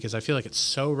story because I feel like it's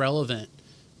so relevant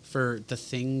for the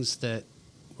things that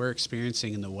we're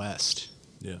experiencing in the West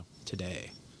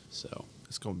today. So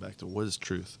it's going back to what is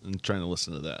truth and trying to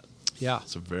listen to that. Yeah.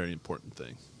 It's a very important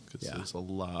thing because there's a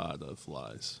lot of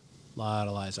lies. A lot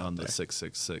of lies on out there. The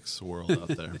 666 world out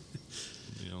there.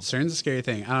 CERN's a scary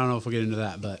thing. I don't know if we'll get into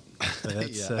that, but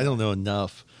that's, I don't know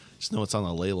enough. Just know it's on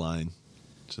a ley line,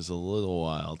 which is a little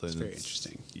wild. It's very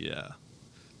interesting. Yeah.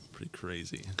 Pretty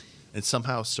crazy. And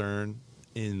somehow CERN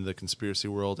in the conspiracy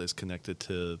world is connected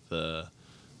to the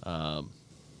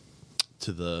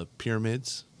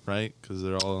pyramids, right? Because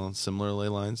they're all on similar ley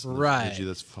lines. Right. Energy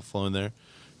that's flowing there.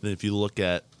 Then if you look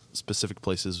at specific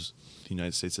places the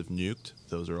United States have nuked,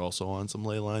 those are also on some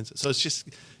ley lines. So it's just,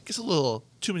 it gets a little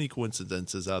too many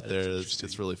coincidences out there.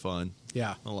 It's really fun.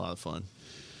 Yeah. A lot of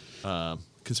fun.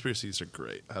 Conspiracies are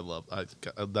great.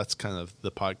 That's kind of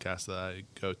the podcast that I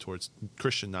go towards,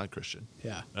 Christian, non-Christian.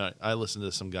 Yeah. I listen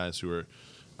to some guys who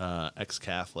are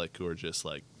ex-Catholic who are just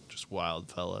wild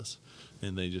fellas,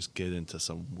 and they just get into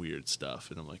some weird stuff,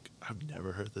 and I'm like, I've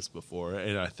never heard this before,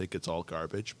 and I think it's all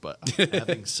garbage, but I'm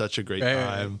having such a great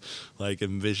time, like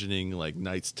envisioning like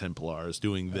Knights Templars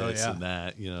doing this and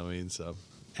that, you know what I mean? So,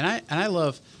 and I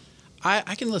love,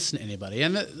 I can listen to anybody,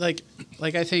 and like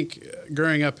I think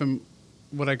growing up in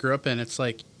what I grew up in, it's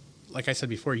like I said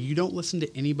before, you don't listen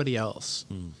to anybody else.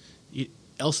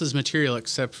 Else's material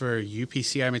except for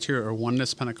UPCI material or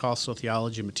Oneness Pentecostal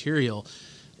theology material.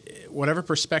 Whatever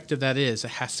perspective that is, it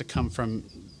has to come from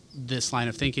this line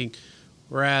of thinking.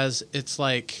 Whereas it's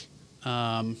like,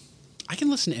 I can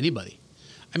listen to anybody.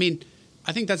 I mean,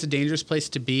 I think that's a dangerous place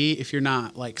to be if you're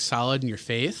not like solid in your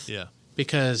faith. Yeah.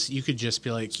 Because you could just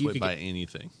be like, swept by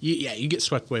anything. You get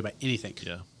swept away by anything.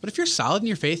 Yeah. But if you're solid in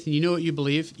your faith and you know what you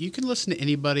believe, you can listen to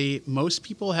anybody. Most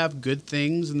people have good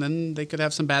things, and then they could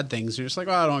have some bad things. You're just like,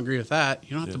 I don't agree with that.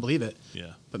 You don't have to believe it.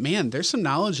 Yeah. But man, there's some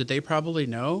knowledge that they probably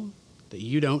know that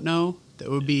you don't know that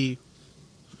would be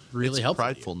really helpful.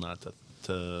 It's prideful not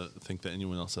to think that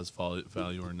anyone else has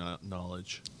value or not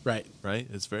knowledge. Right. Right?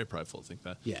 It's very prideful to think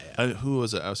that. Yeah. Who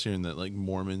was it? I was hearing that like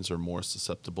Mormons are more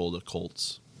susceptible to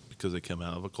cults because they come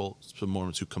out of a cult. So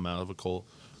Mormons who come out of a cult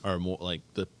are more like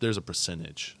there's a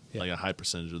percentage, like a high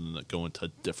percentage of them that go into a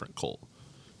different cult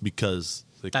because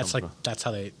that's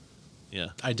how they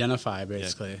identify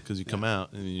basically. Because you come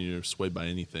out and you're swayed by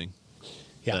anything.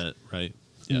 Yeah. Right.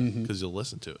 Yeah. Because you'll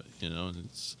listen to it, and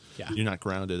it's you're not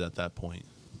grounded at that point.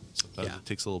 So it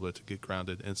takes a little bit to get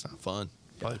grounded, and it's not fun.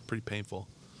 Probably pretty painful.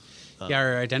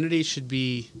 Our identity should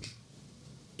be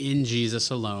in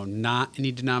Jesus alone, not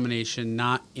any denomination,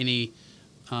 not any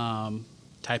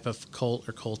type of cult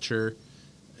or culture.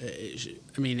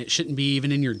 It shouldn't be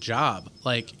even in your job.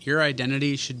 Like, your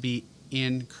identity should be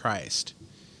in Christ.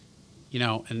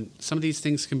 And some of these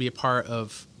things can be a part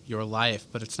of your life,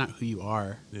 but it's not who you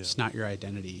are. Yeah. It's not your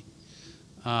identity.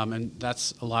 And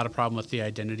that's a lot of problem with the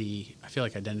identity. I feel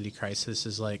like identity crisis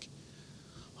is like,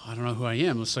 I don't know who I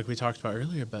am. It's like we talked about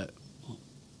earlier, but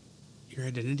your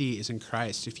identity is in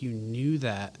Christ. If you knew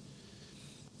that,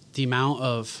 the amount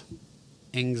of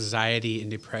anxiety and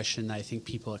depression that I think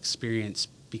people experience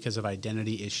because of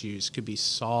identity issues could be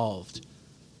solved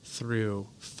through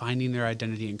finding their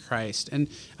identity in Christ. And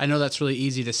I know that's really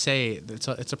easy to say. It's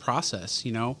a process,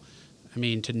 to know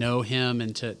Him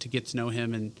and to get to know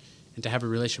Him and to have a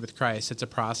relationship with Christ. It's a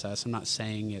process. I'm not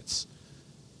saying it's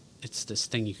this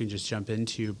thing you can just jump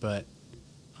into, but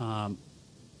can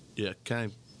I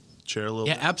share a little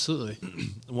bit? Yeah, absolutely.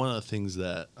 One of the things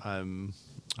that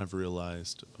I've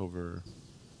realized over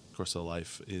the course of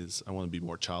life is I want to be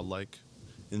more childlike.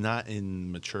 And not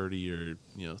in maturity or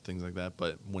things like that,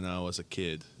 but when I was a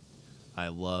kid, I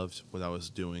loved what I was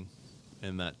doing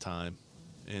in that time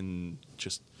and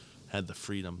just had the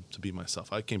freedom to be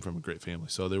myself. I came from a great family,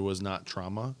 so there was not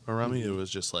trauma around me. It was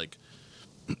just like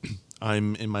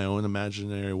I'm in my own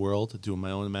imaginary world, doing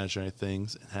my own imaginary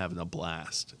things and having a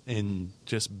blast and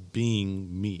just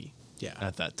being me. Yeah.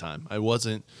 At that time, I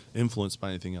wasn't influenced by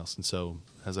anything else, and so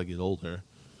as I get older,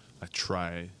 I'm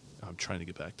trying to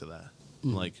get back to that.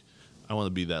 Like, I want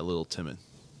to be that little Timon.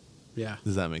 Yeah.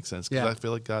 Does that make sense? Because Yeah. I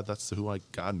feel like that's who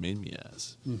God made me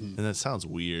as. And that sounds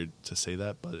weird to say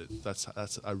that, but that's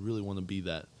I really want to be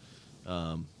that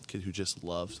kid who just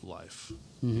loved life.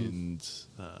 And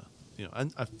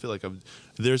I feel like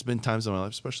there's been times in my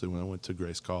life, especially when I went to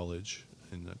Grace College,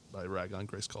 and I rag on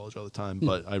Grace College all the time,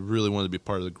 but I really wanted to be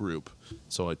part of the group.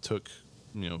 So I took,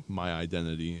 my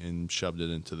identity and shoved it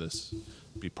into this,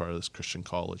 be part of this Christian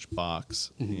college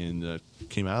box, and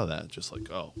came out of that just like,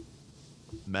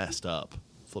 messed up,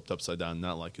 flipped upside down,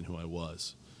 not liking who I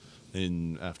was.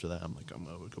 And after that, I'm like, I'm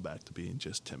going to go back to being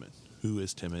just Timon. Who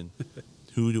is Timon?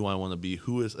 Who do I want to be?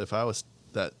 If I was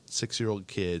that 6-year-old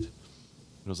kid,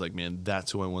 I was like, man,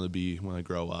 that's who I want to be when I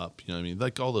grow up. You know what I mean?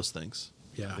 Like all those things.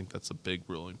 Yeah. I think that's a big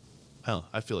ruling.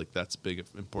 I feel like that's big,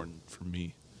 important for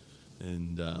me.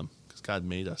 And because God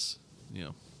made us,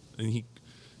 and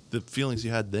the feelings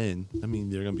you had then, I mean,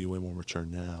 they're going to be way more mature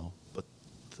now. But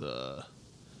the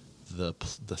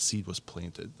seed was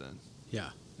planted then. Yeah.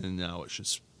 And now it should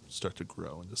start to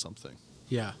grow into something.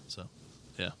 Yeah. So,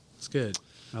 yeah. It's good.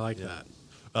 I like that.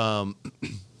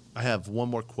 I have one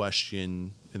more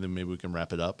question, and then maybe we can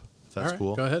wrap it up. If that's All right,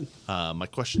 cool. go ahead. My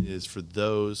question is for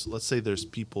those, let's say there's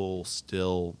people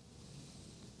still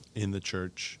in the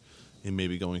church and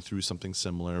maybe going through something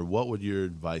similar. What would your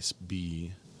advice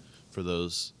be for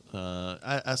those,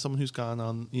 as someone who's gone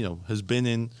on, has been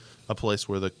in a place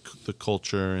where the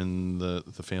culture and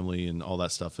the family and all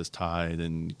that stuff is tied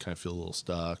and you kind of feel a little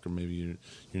stuck, or maybe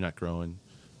you're not growing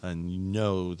and you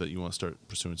know that you want to start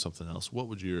pursuing something else? What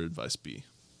would your advice be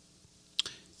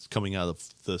coming out of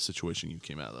the situation you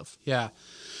came out of? Yeah.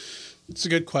 It's a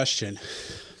good question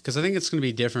because I think it's going to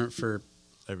be different for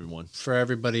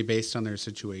everybody based on their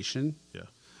situation. Yeah.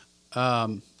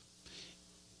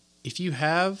 If you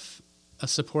have a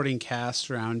supporting cast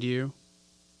around you,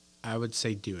 I would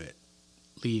say do it.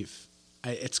 Leave.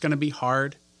 It's going to be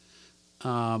hard.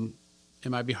 It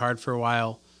might be hard for a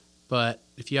while, but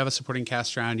if you have a supporting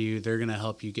cast around you, they're going to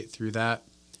help you get through that.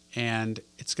 And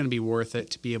it's going to be worth it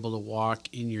to be able to walk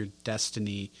in your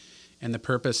destiny and the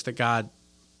purpose that God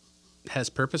has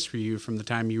purpose for you from the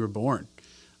time you were born.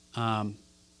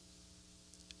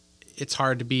 It's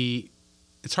hard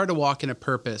to walk in a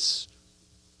purpose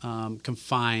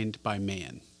confined by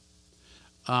man.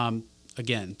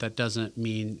 Again, that doesn't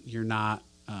mean you're not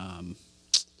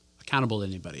accountable to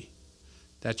anybody.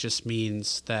 That just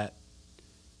means that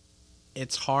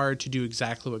it's hard to do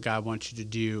exactly what God wants you to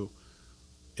do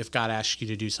if God asks you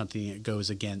to do something that goes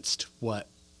against what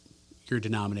your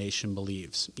denomination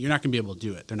believes. You're not going to be able to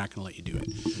do it. They're not going to let you do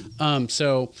it.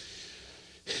 So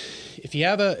if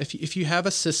you have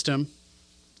a system,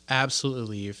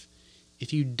 absolutely leave.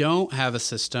 If you don't have a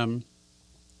system,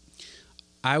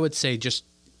 I would say just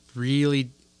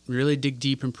really, really dig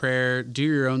deep in prayer, do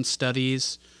your own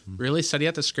studies, really study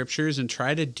out the scriptures and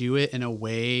try to do it in a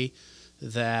way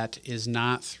that is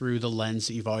not through the lens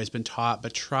that you've always been taught,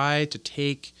 but try to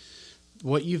take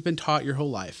what you've been taught your whole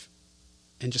life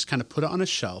and just kind of put it on a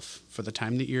shelf for the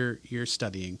time that you're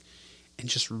studying and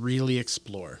just really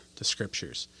explore the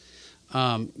scriptures.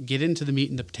 Get into the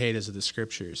meat and the potatoes of the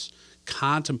scriptures.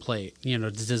 Contemplate,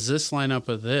 does this line up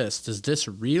with this? Does this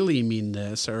really mean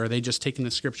this? Or are they just taking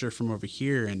the scripture from over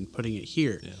here and putting it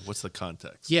here? Yeah. What's the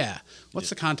context? Yeah. What's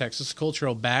the context? What's the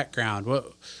cultural background?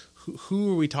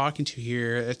 Who are we talking to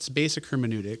here? It's basic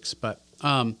hermeneutics, but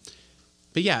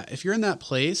yeah, if you're in that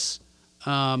place,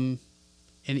 and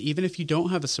even if you don't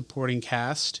have a supporting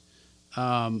cast,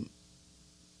 pray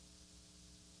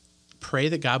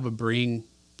that God would bring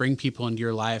people into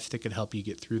your life that could help you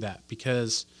get through that.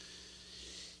 Because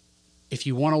if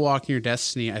you want to walk in your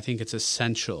destiny, I think it's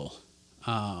essential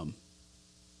that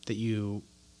you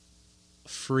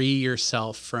free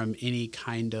yourself from any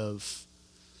kind of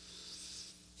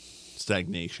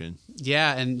stagnation.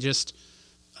 Yeah, and just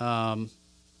any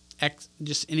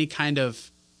kind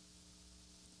of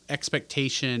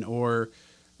expectation or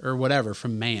whatever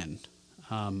from man.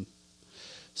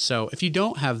 So if you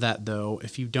don't have that, though,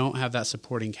 if you don't have that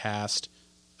supporting cast,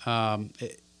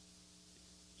 obviously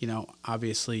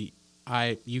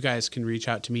you guys can reach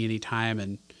out to me anytime,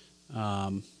 and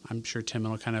I'm sure Tim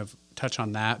will kind of touch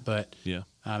on that, but Yeah.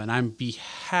 And I'm be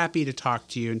happy to talk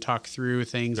to you and talk through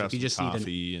things. Grab if you some just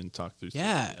coffee and talk through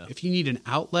yeah, stuff. if you need an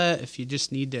outlet, if you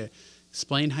just need to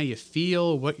explain how you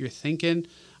feel, what you're thinking,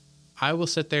 I will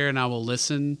sit there and I will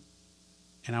listen,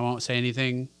 and I won't say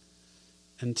anything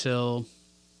until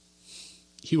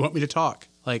you want me to talk.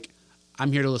 Like,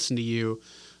 I'm here to listen to you.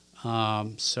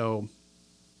 So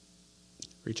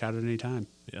reach out at any time.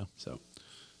 Yeah. So,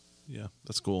 Yeah,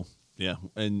 that's cool. Yeah.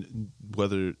 And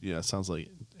whether, it sounds like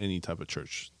any type of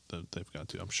church that they've gone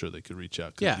to, I'm sure they could reach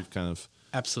out. 'Cause Yeah. you've kind of.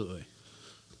 absolutely.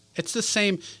 It's the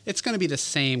same. It's going to be the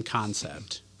same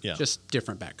concept. Yeah. Just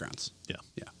different backgrounds. Yeah.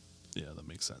 Yeah. Yeah, that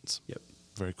makes sense. Yep.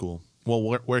 Very cool. Well,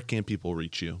 where can people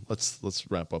reach you? Let's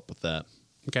wrap up with that.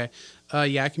 Okay.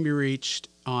 Yeah, I can be reached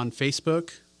on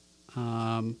Facebook.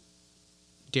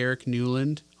 Derek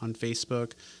Newland on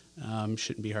Facebook.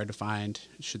 Shouldn't be hard to find.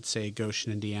 It should say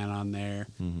Goshen, Indiana on there.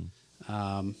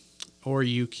 Mm-hmm. Or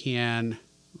you can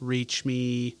reach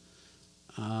me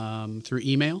through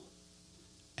email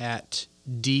at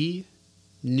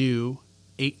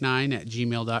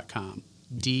dnew89@gmail.com.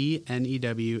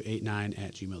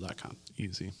 dnew89@gmail.com.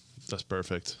 Easy. That's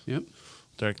perfect. Yep.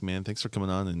 Derek, man, thanks for coming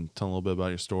on and telling a little bit about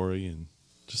your story and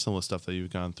just some of the stuff that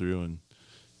you've gone through and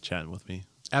chatting with me.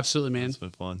 Absolutely, man. It's been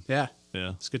fun. Yeah.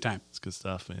 Yeah. It's a good time. It's good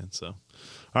stuff, man. So, all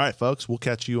right, folks, we'll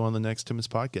catch you on the next Timmons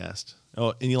podcast.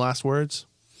 Oh, any last words?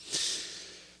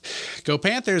 Go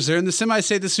Panthers. They're in the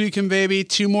semi-state this weekend, baby.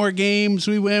 2 more games.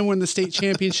 We win the state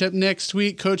championship next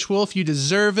week. Coach Wolf, you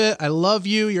deserve it. I love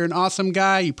you. You're an awesome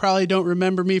guy. You probably don't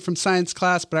remember me from science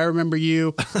class, but I remember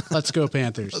you. Let's go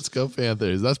Panthers. Let's go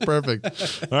Panthers. That's perfect.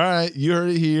 All right. You heard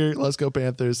it here. Let's go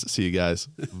Panthers. See you guys.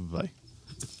 Bye.